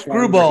Mark Eichhorn.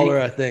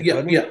 Screwballer, I think, Yeah,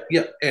 wasn't he? yeah,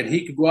 yeah. And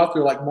he could go out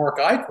there like Mark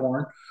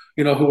Eichhorn,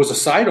 who was a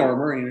side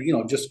armor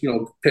and, just,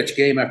 pitch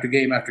game after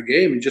game after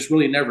game and just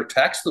really never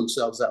taxed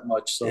themselves that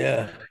much. So,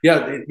 Yeah.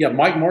 yeah,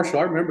 Mike Marshall,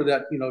 I remember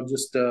that,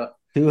 just, I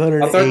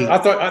 208.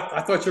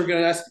 thought you were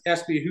going to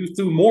ask me who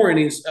threw more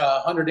innings,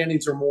 100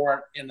 innings or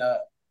more in,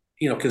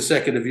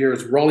 consecutive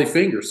years. Rollie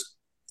Fingers.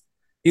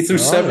 He threw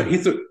seven.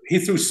 Raleigh. He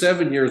threw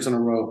 7 years in a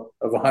row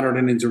of 100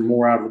 innings or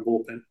more out of the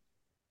bullpen,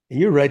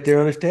 You're right there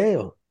on his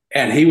tail.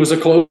 and he was a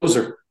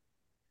closer.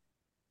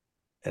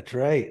 That's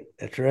right.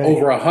 That's right.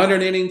 Over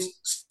 100 innings,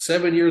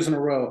 7 years in a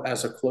row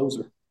as a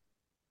closer.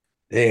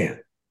 Damn.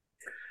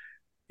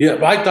 Yeah,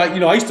 but I thought,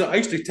 I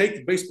used to take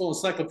the baseball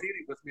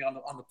encyclopedia with me on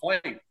the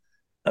plane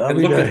and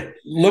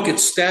look at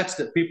stats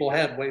that people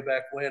had way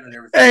back when and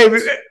everything.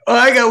 Hey,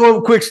 I got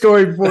one quick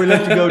story before we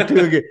let you go too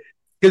again.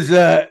 Because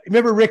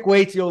remember Rick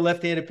Waite, the old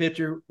left-handed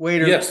pitcher?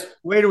 Waiter. Yes.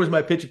 Waiter was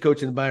my pitching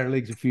coach in the minor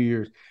leagues a few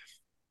years.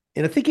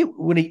 And I think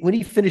when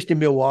he finished in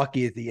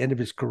Milwaukee at the end of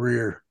his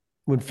career,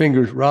 when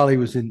Raleigh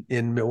was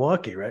in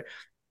Milwaukee, right?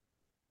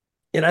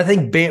 And I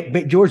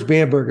think George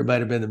Bamberger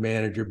might have been the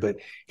manager, but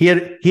he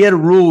had a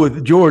rule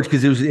with George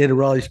because it was the end of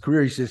Raleigh's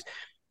career. He says,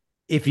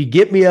 if you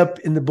get me up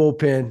in the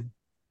bullpen,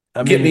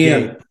 I'm in the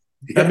game.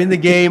 I'm in the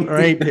game or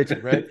I ain't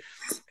pitching, right?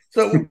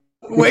 So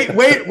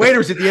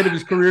Waiter's at the end of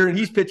his career, and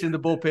he's pitching in the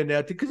bullpen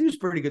now because he was a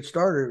pretty good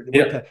starter.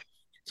 Yeah.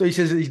 So he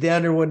says he's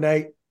down there one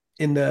night,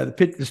 and the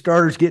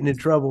starter's getting in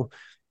trouble.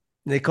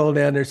 And they call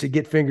down there and say,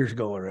 get Fingers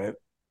going, right?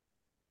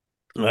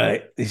 All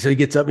right. So he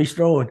gets up and he's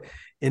throwing.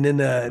 And then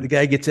the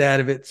guy gets out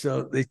of it.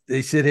 So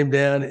they sit him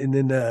down. And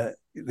then the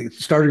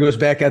starter goes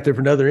back out there for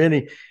another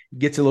inning.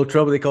 Gets in a little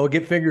trouble. They call,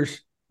 get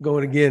Fingers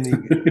going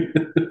again.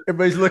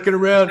 Everybody's looking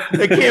around.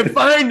 They can't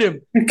find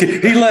him.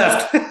 He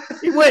left.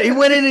 He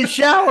went in his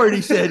shower and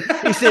he said,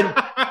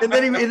 and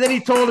then he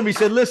told him, he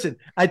said, listen,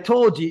 I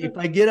told you, if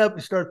I get up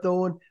and start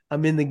throwing,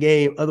 I'm in the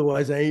game.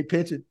 Otherwise, I ain't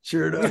pitching.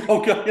 Sure enough.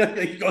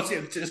 Okay. He goes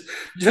in,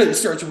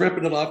 just starts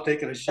ripping it off,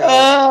 taking a shower.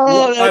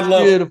 Oh, that's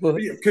beautiful.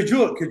 Could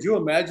you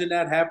imagine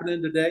that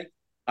happening today?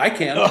 I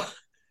can.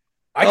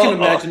 I can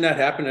imagine that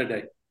happening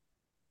today.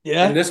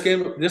 Yeah. In this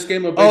game of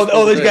baseball.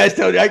 Those guys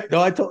told you. I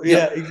told.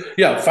 Yeah.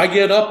 Yeah. If I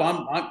get up,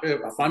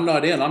 if I'm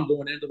not in, I'm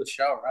going into the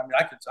shower. I mean,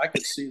 I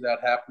could see that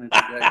happening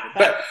today.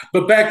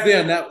 But back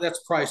then, that's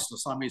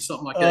priceless. I mean,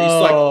 something like that.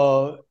 It's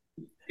like,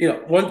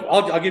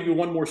 I'll give you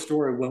one more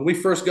story. When we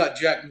first got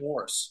Jack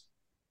Morris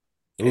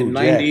in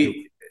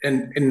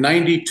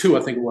 92,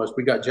 I think it was,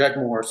 we got Jack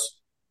Morris.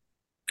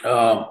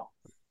 Jack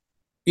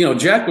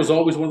was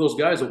always one of those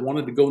guys that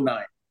wanted to go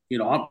 9.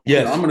 I'm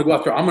going to go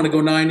out there. I'm going to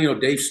go 9.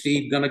 Dave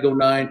Steve going to go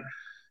 9.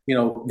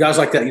 Guys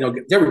like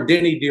that. They were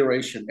Denny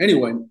duration.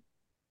 Anyway,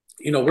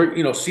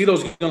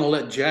 Cito's going to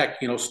let Jack,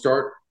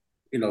 start,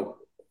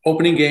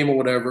 opening game or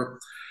whatever.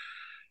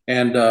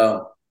 And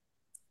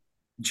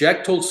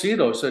Jack told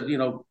Cito, said,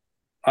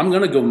 I'm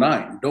going to go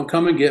 9. Don't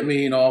come and get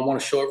me. I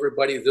want to show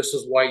everybody this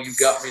is why you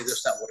got me,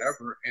 this, that,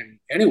 whatever. And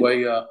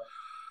anyway,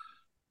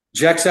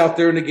 Jack's out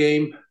there in the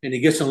game, and he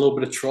gets in a little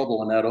bit of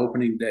trouble on that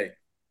opening day.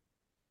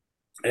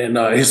 And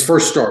his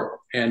first start.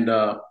 And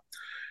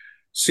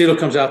Cito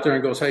comes out there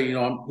and goes, hey,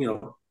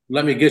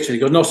 let me get you. He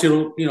goes, no,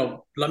 Cito,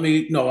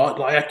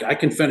 I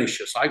can finish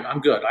this. I'm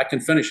good. I can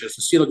finish this.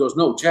 And Cito goes,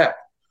 no, Jack,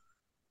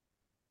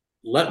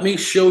 let me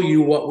show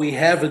you what we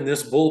have in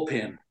this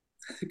bullpen.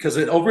 Because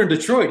over in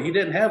Detroit, he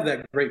didn't have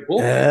that great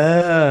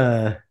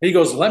bullpen. He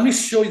goes, let me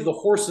show you the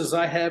horses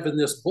I have in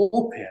this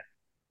bullpen.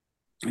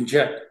 And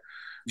Jack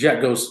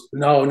goes,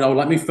 no,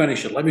 let me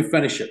finish it. Let me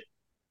finish it.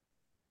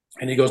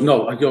 And he goes,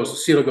 no.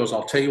 Cito goes,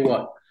 I'll tell you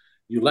what.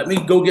 You let me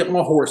go get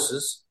my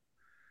horses.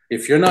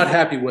 If you're not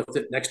happy with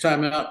it, next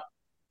time out,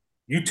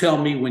 you tell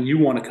me when you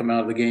want to come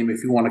out of the game,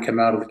 if you want to come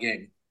out of the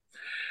game.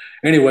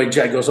 Anyway,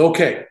 Jack goes,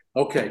 okay.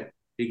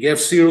 He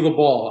gives Cito the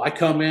ball. I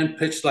come in,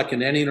 pitch like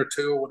an inning or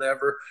two or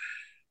whatever.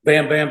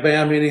 Bam, bam,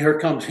 bam. And here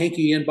comes Henke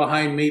in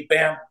behind me.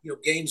 Bam,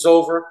 game's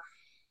over.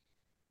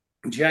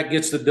 Jack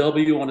gets the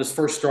W on his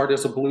first start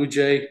as a Blue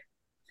Jay.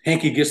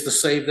 Henke gets the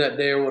save that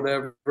day or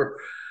whatever.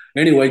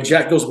 Anyway,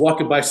 Jack goes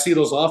walking by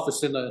Cito's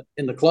office in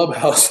the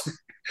clubhouse,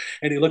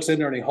 and he looks in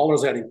there and he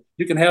hollers at him,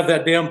 "You can have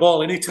that damn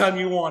ball anytime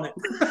you want it."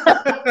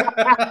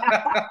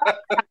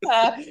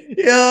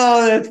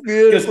 Yeah, that's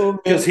beautiful.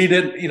 Because he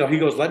didn't, he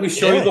goes, "Let me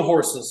show you the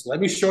horses. Let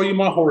me show you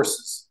my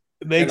horses."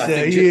 It makes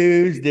a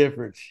huge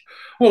difference.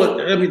 Well,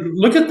 I mean,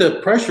 look at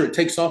the pressure it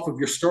takes off of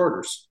your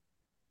starters.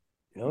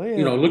 Oh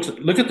yeah.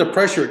 Look at the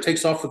pressure it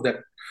takes off of that.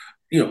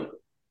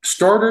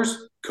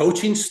 Starters,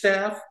 coaching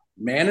staff,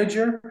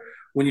 manager.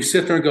 When you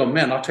sit there and go,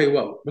 "Man, I'll tell you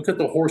what. Look at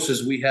the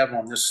horses we have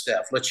on this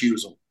staff. Let's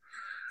use them,"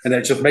 and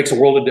that just makes a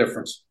world of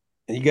difference.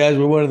 And you guys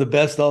were one of the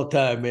best all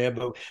time, man.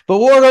 But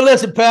Ward,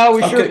 listen, pal,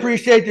 we sure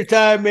appreciate your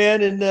time,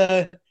 man. And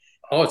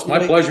it's my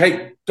pleasure.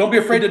 Hey, don't be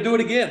afraid to do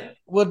it again.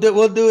 We'll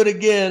do it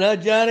again, huh,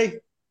 Johnny?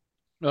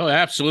 Oh,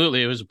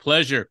 absolutely. It was a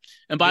pleasure.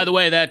 And by the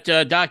way, that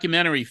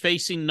documentary,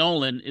 Facing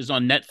Nolan, is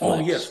on Netflix. Oh,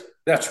 yes.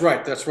 That's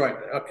right.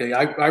 Okay,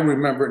 I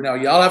remember it now.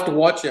 Yeah, I'll have to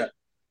watch it.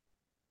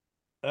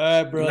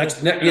 All right, bro.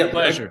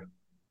 Pleasure.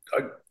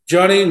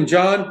 Johnny and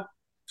John,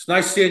 it's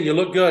nice seeing you.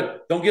 Look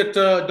good. Don't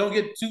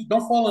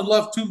fall in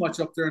love too much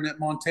up there in that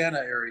Montana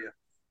area.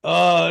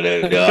 Oh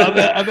no,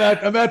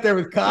 I'm out there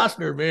with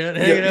Costner, man.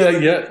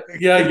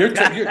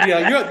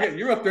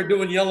 You're up there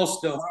doing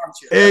Yellowstone, aren't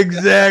you?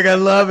 Exactly. I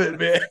love it,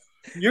 man.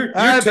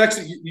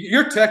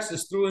 You're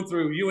Texas through and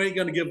through. You ain't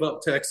gonna give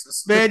up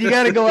Texas, man. You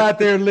got to go out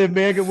there and live,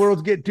 man. The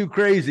world's getting too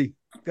crazy.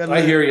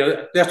 I hear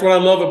you. That's what I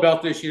love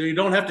about this. You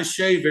don't have to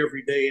shave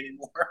every day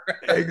anymore.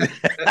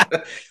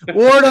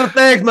 Ward,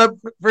 thanks, my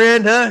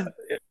friend. Huh?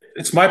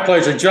 It's my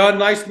pleasure, John.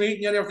 Nice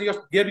meeting you. And everything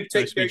else. Gibby,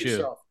 take care of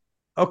yourself.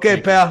 Okay,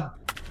 Thank pal. You.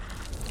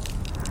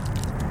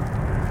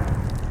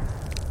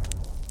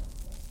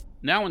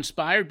 Now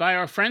inspired by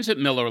our friends at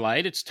Miller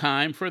Lite, it's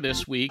time for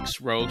this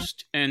week's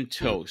Roast and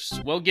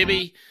Toast. Well,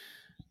 Gibby,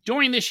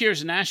 during this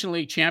year's National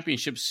League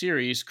Championship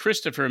Series,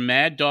 Christopher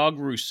Mad Dog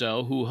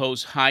Russo, who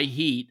hosts High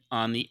Heat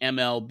on the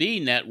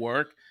MLB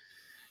network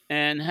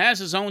and has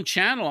his own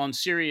channel on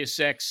Sirius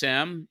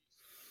XM,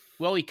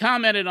 well, he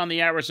commented on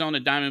the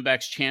Arizona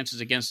Diamondbacks' chances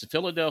against the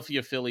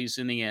Philadelphia Phillies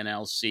in the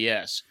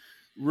NLCS.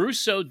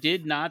 Russo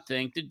did not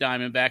think the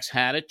Diamondbacks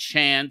had a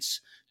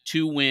chance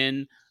to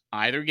win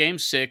either Game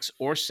 6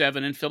 or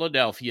 7 in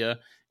Philadelphia,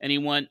 and he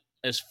went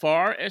as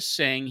far as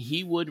saying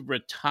he would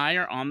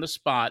retire on the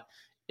spot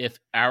if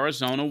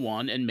Arizona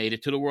won and made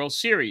it to the World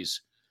Series.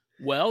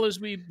 Well,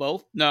 as we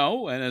both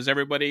know, and as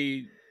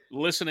everybody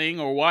listening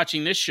or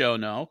watching this show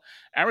know,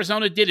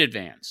 Arizona did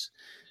advance.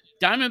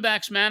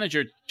 Diamondbacks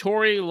manager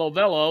Torey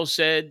Lovullo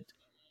said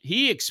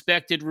he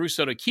expected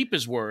Russo to keep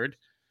his word,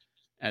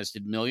 as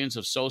did millions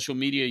of social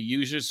media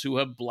users who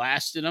have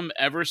blasted him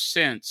ever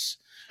since.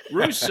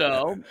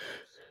 Russo,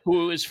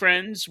 who is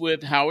friends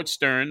with Howard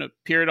Stern,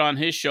 appeared on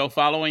his show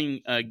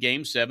following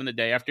Game 7, the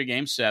day after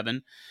Game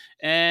 7,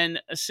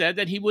 and said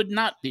that he would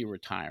not be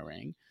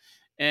retiring.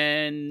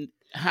 And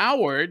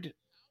Howard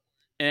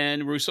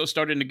and Russo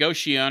started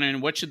negotiating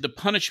on what should the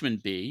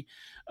punishment be.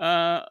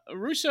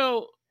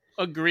 Russo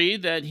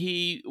agreed that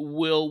he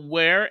will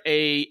wear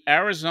a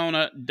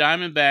Arizona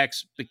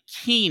Diamondbacks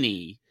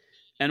bikini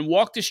and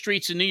walk the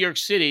streets in New York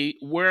City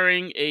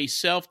wearing a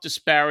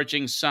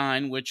self-disparaging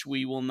sign, which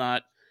we will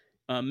not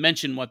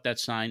mention what that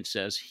sign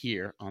says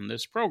here on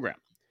this program.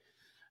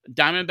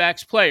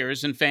 Diamondbacks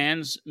players and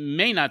fans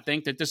may not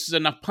think that this is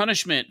enough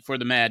punishment for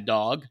the Mad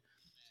Dog.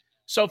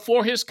 So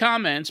for his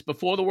comments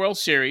before the World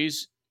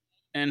Series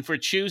and for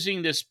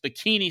choosing this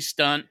bikini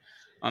stunt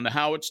on the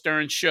Howard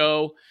Stern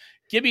show,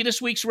 Gibby,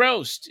 this week's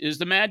roast is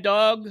the Mad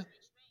Dog,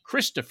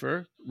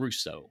 Christopher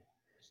Russo.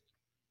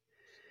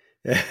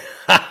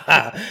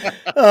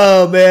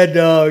 Oh, Mad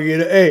Dog!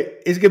 Hey,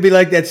 it's gonna be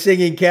like that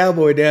singing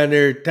cowboy down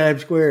there at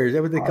Times Square. Is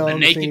that what they call him?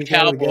 The naked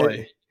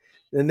cowboy.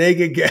 The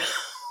naked cowboy.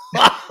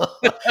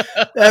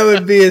 That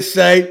would be a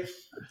sight.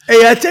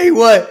 Hey, I tell you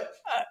what,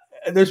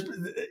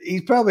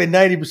 he's probably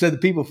 90% of the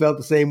people felt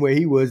the same way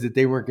he was, that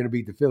they weren't going to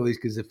beat the Phillies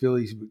because the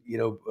Phillies,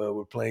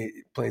 were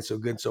playing so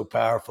good and so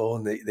powerful,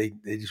 and they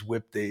just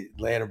whipped the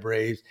Atlanta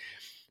Braves.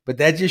 But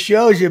that just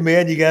shows you,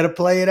 man, you got to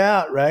play it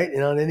out, right?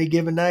 On any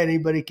given night,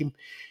 anybody can.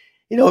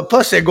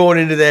 Plus they're going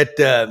into that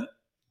the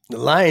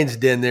Lions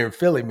den there in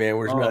Philly, man,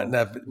 where it's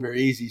not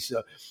very easy.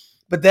 So,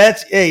 but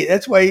that's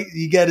why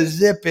you got to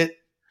zip it,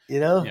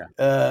 Yeah.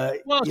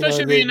 Well,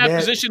 especially if you're in that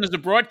position as a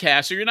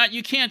broadcaster,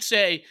 you can't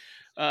say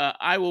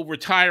I will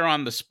retire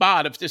on the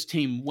spot if this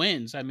team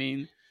wins. I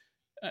mean,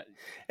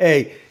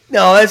 hey,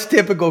 no, that's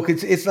typical.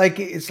 Cause it's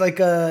like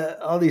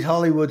all these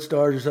Hollywood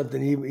stars or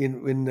something.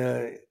 Even when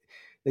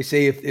they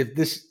say if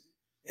this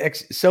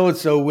so and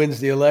so wins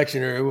the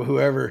election or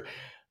whoever,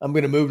 I'm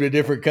going to move to a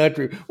different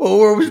country. Well,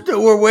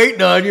 we're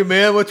waiting on you,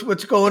 man.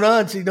 What's going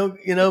on? So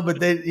but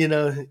they,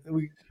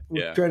 we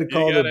try to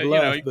call their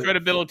bluff.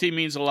 Credibility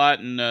means a lot,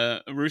 and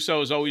Russo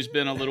has always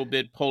been a little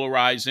bit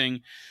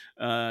polarizing,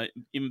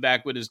 even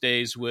back with his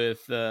days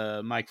with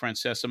Mike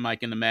Francesa,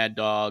 Mike and the Mad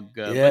Dog.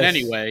 Yes. But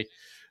anyway,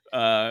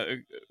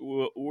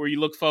 we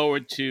look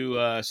forward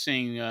to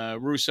seeing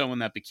Russo in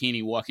that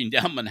bikini walking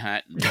down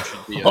Manhattan, which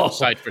should be a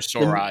sight for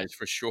sore eyes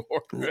for sure.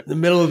 The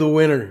middle of the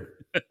winter.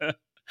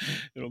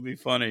 It'll be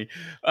funny.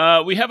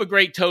 We have a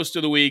great toast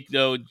of the week,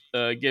 though,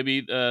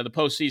 Gibby. The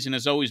postseason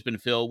has always been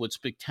filled with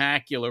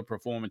spectacular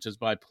performances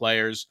by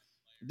players.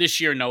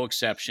 This year, no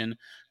exception.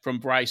 From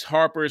Bryce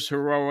Harper's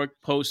heroic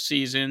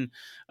postseason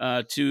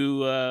to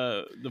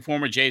the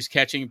former Jays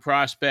catching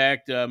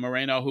prospect,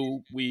 Moreno,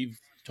 who we've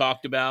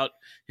talked about,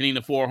 hitting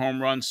the 4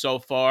 home runs so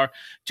far,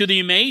 to the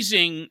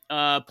amazing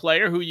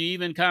player who you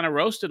even kind of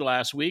roasted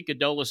last week,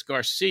 Adolis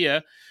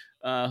Garcia,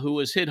 who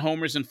has hit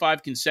homers in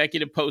 5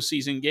 consecutive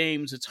postseason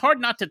games. It's hard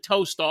not to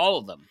toast all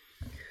of them.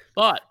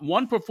 But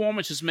one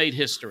performance has made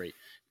history.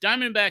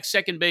 Diamondback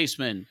second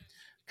baseman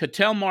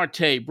Ketel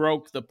Marte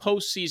broke the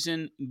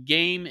postseason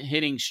game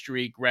hitting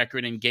streak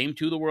record in Game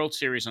 2 of the World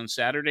Series on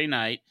Saturday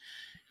night.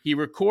 He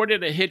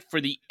recorded a hit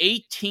for the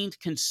 18th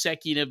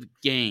consecutive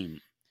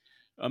game.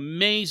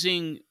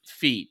 Amazing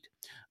feat.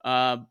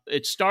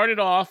 It started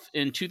off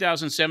in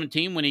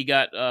 2017 when he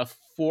got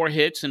 4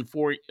 hits in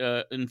 4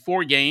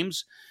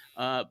 games.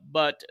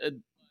 But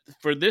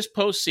for this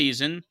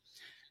postseason,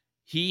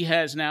 he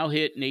has now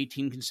hit in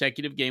 18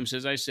 consecutive games,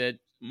 as I said.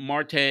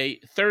 Marte,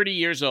 30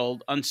 years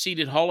old,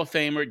 unseated Hall of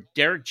Famer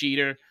Derek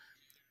Jeter,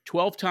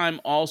 12-time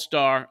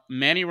All-Star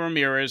Manny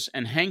Ramirez,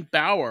 and Hank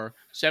Bauer,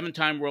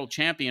 7-time world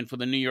champion for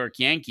the New York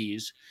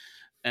Yankees.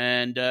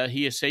 And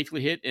he has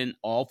safely hit in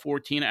all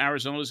 14 of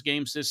Arizona's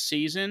games this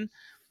season.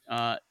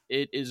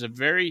 It is a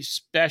very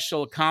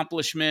special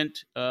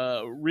accomplishment,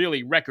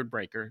 really record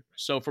breaker.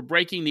 So for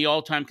breaking the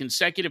all-time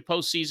consecutive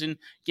postseason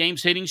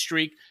games hitting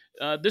streak,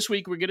 this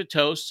week we're going to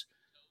toast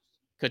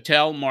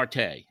Ketel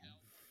Marte.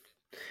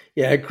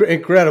 Yeah,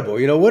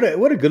 incredible. You know, what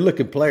a good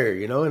looking player,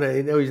 you know, and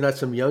I know he's not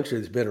some youngster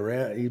that's been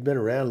around. He's been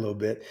around a little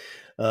bit.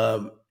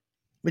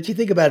 But you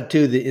think about it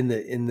too, in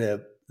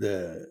the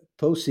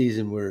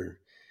postseason where,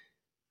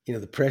 you know,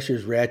 the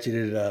pressure's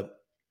ratcheted up.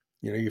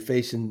 You know, you're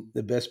facing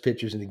the best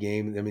pitchers in the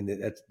game. I mean,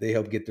 they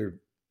help get their,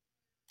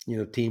 you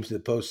know, teams to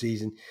the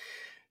postseason.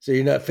 So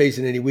you're not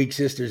facing any weak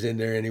sisters in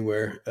there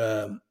anywhere.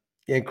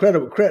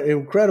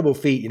 Incredible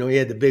feat. You know, he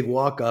had the big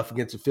walk-off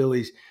against the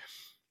Phillies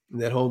in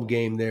that home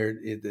game there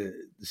in the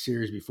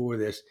series before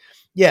this.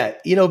 Yeah,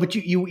 you know, but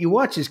you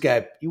watch this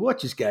guy. You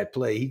watch this guy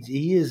play.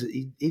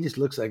 He just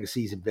looks like a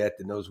seasoned vet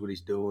that knows what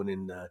he's doing.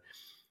 And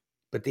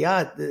but the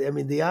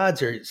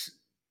odds are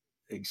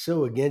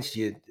so against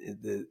you.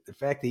 The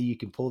fact that you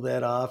can pull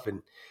that off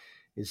and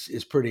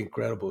is pretty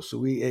incredible. So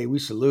we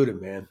salute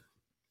him, man.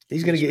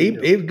 He's going to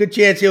get a good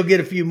chance. He'll get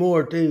a few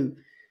more too.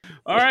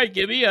 All right,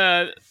 Gibby.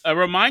 A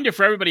reminder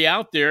for everybody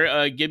out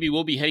there, Gibby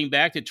will be heading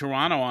back to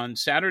Toronto on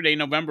Saturday,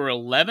 November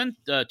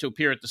 11th to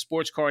appear at the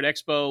Sports Card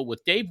Expo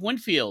with Dave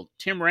Winfield,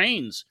 Tim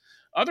Raines,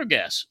 other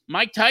guests,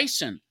 Mike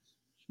Tyson,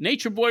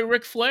 Nature Boy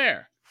Ric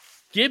Flair,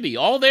 Gibby,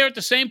 all there at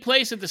the same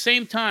place at the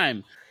same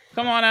time.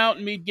 Come on out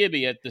and meet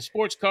Gibby at the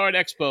Sports Card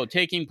Expo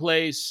taking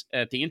place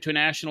at the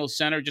International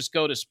Center. Just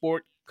go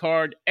to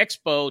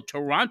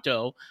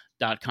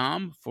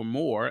sportcardexpotoronto.com for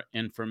more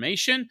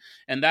information.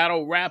 And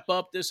that'll wrap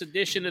up this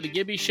edition of the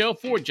Gibby Show.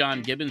 For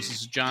John Gibbons, this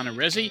is John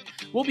Arezzi.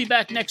 We'll be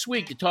back next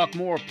week to talk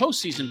more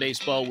postseason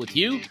baseball with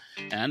you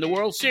and the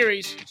World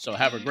Series. So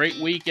have a great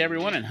week,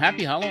 everyone, and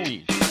happy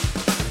Halloween.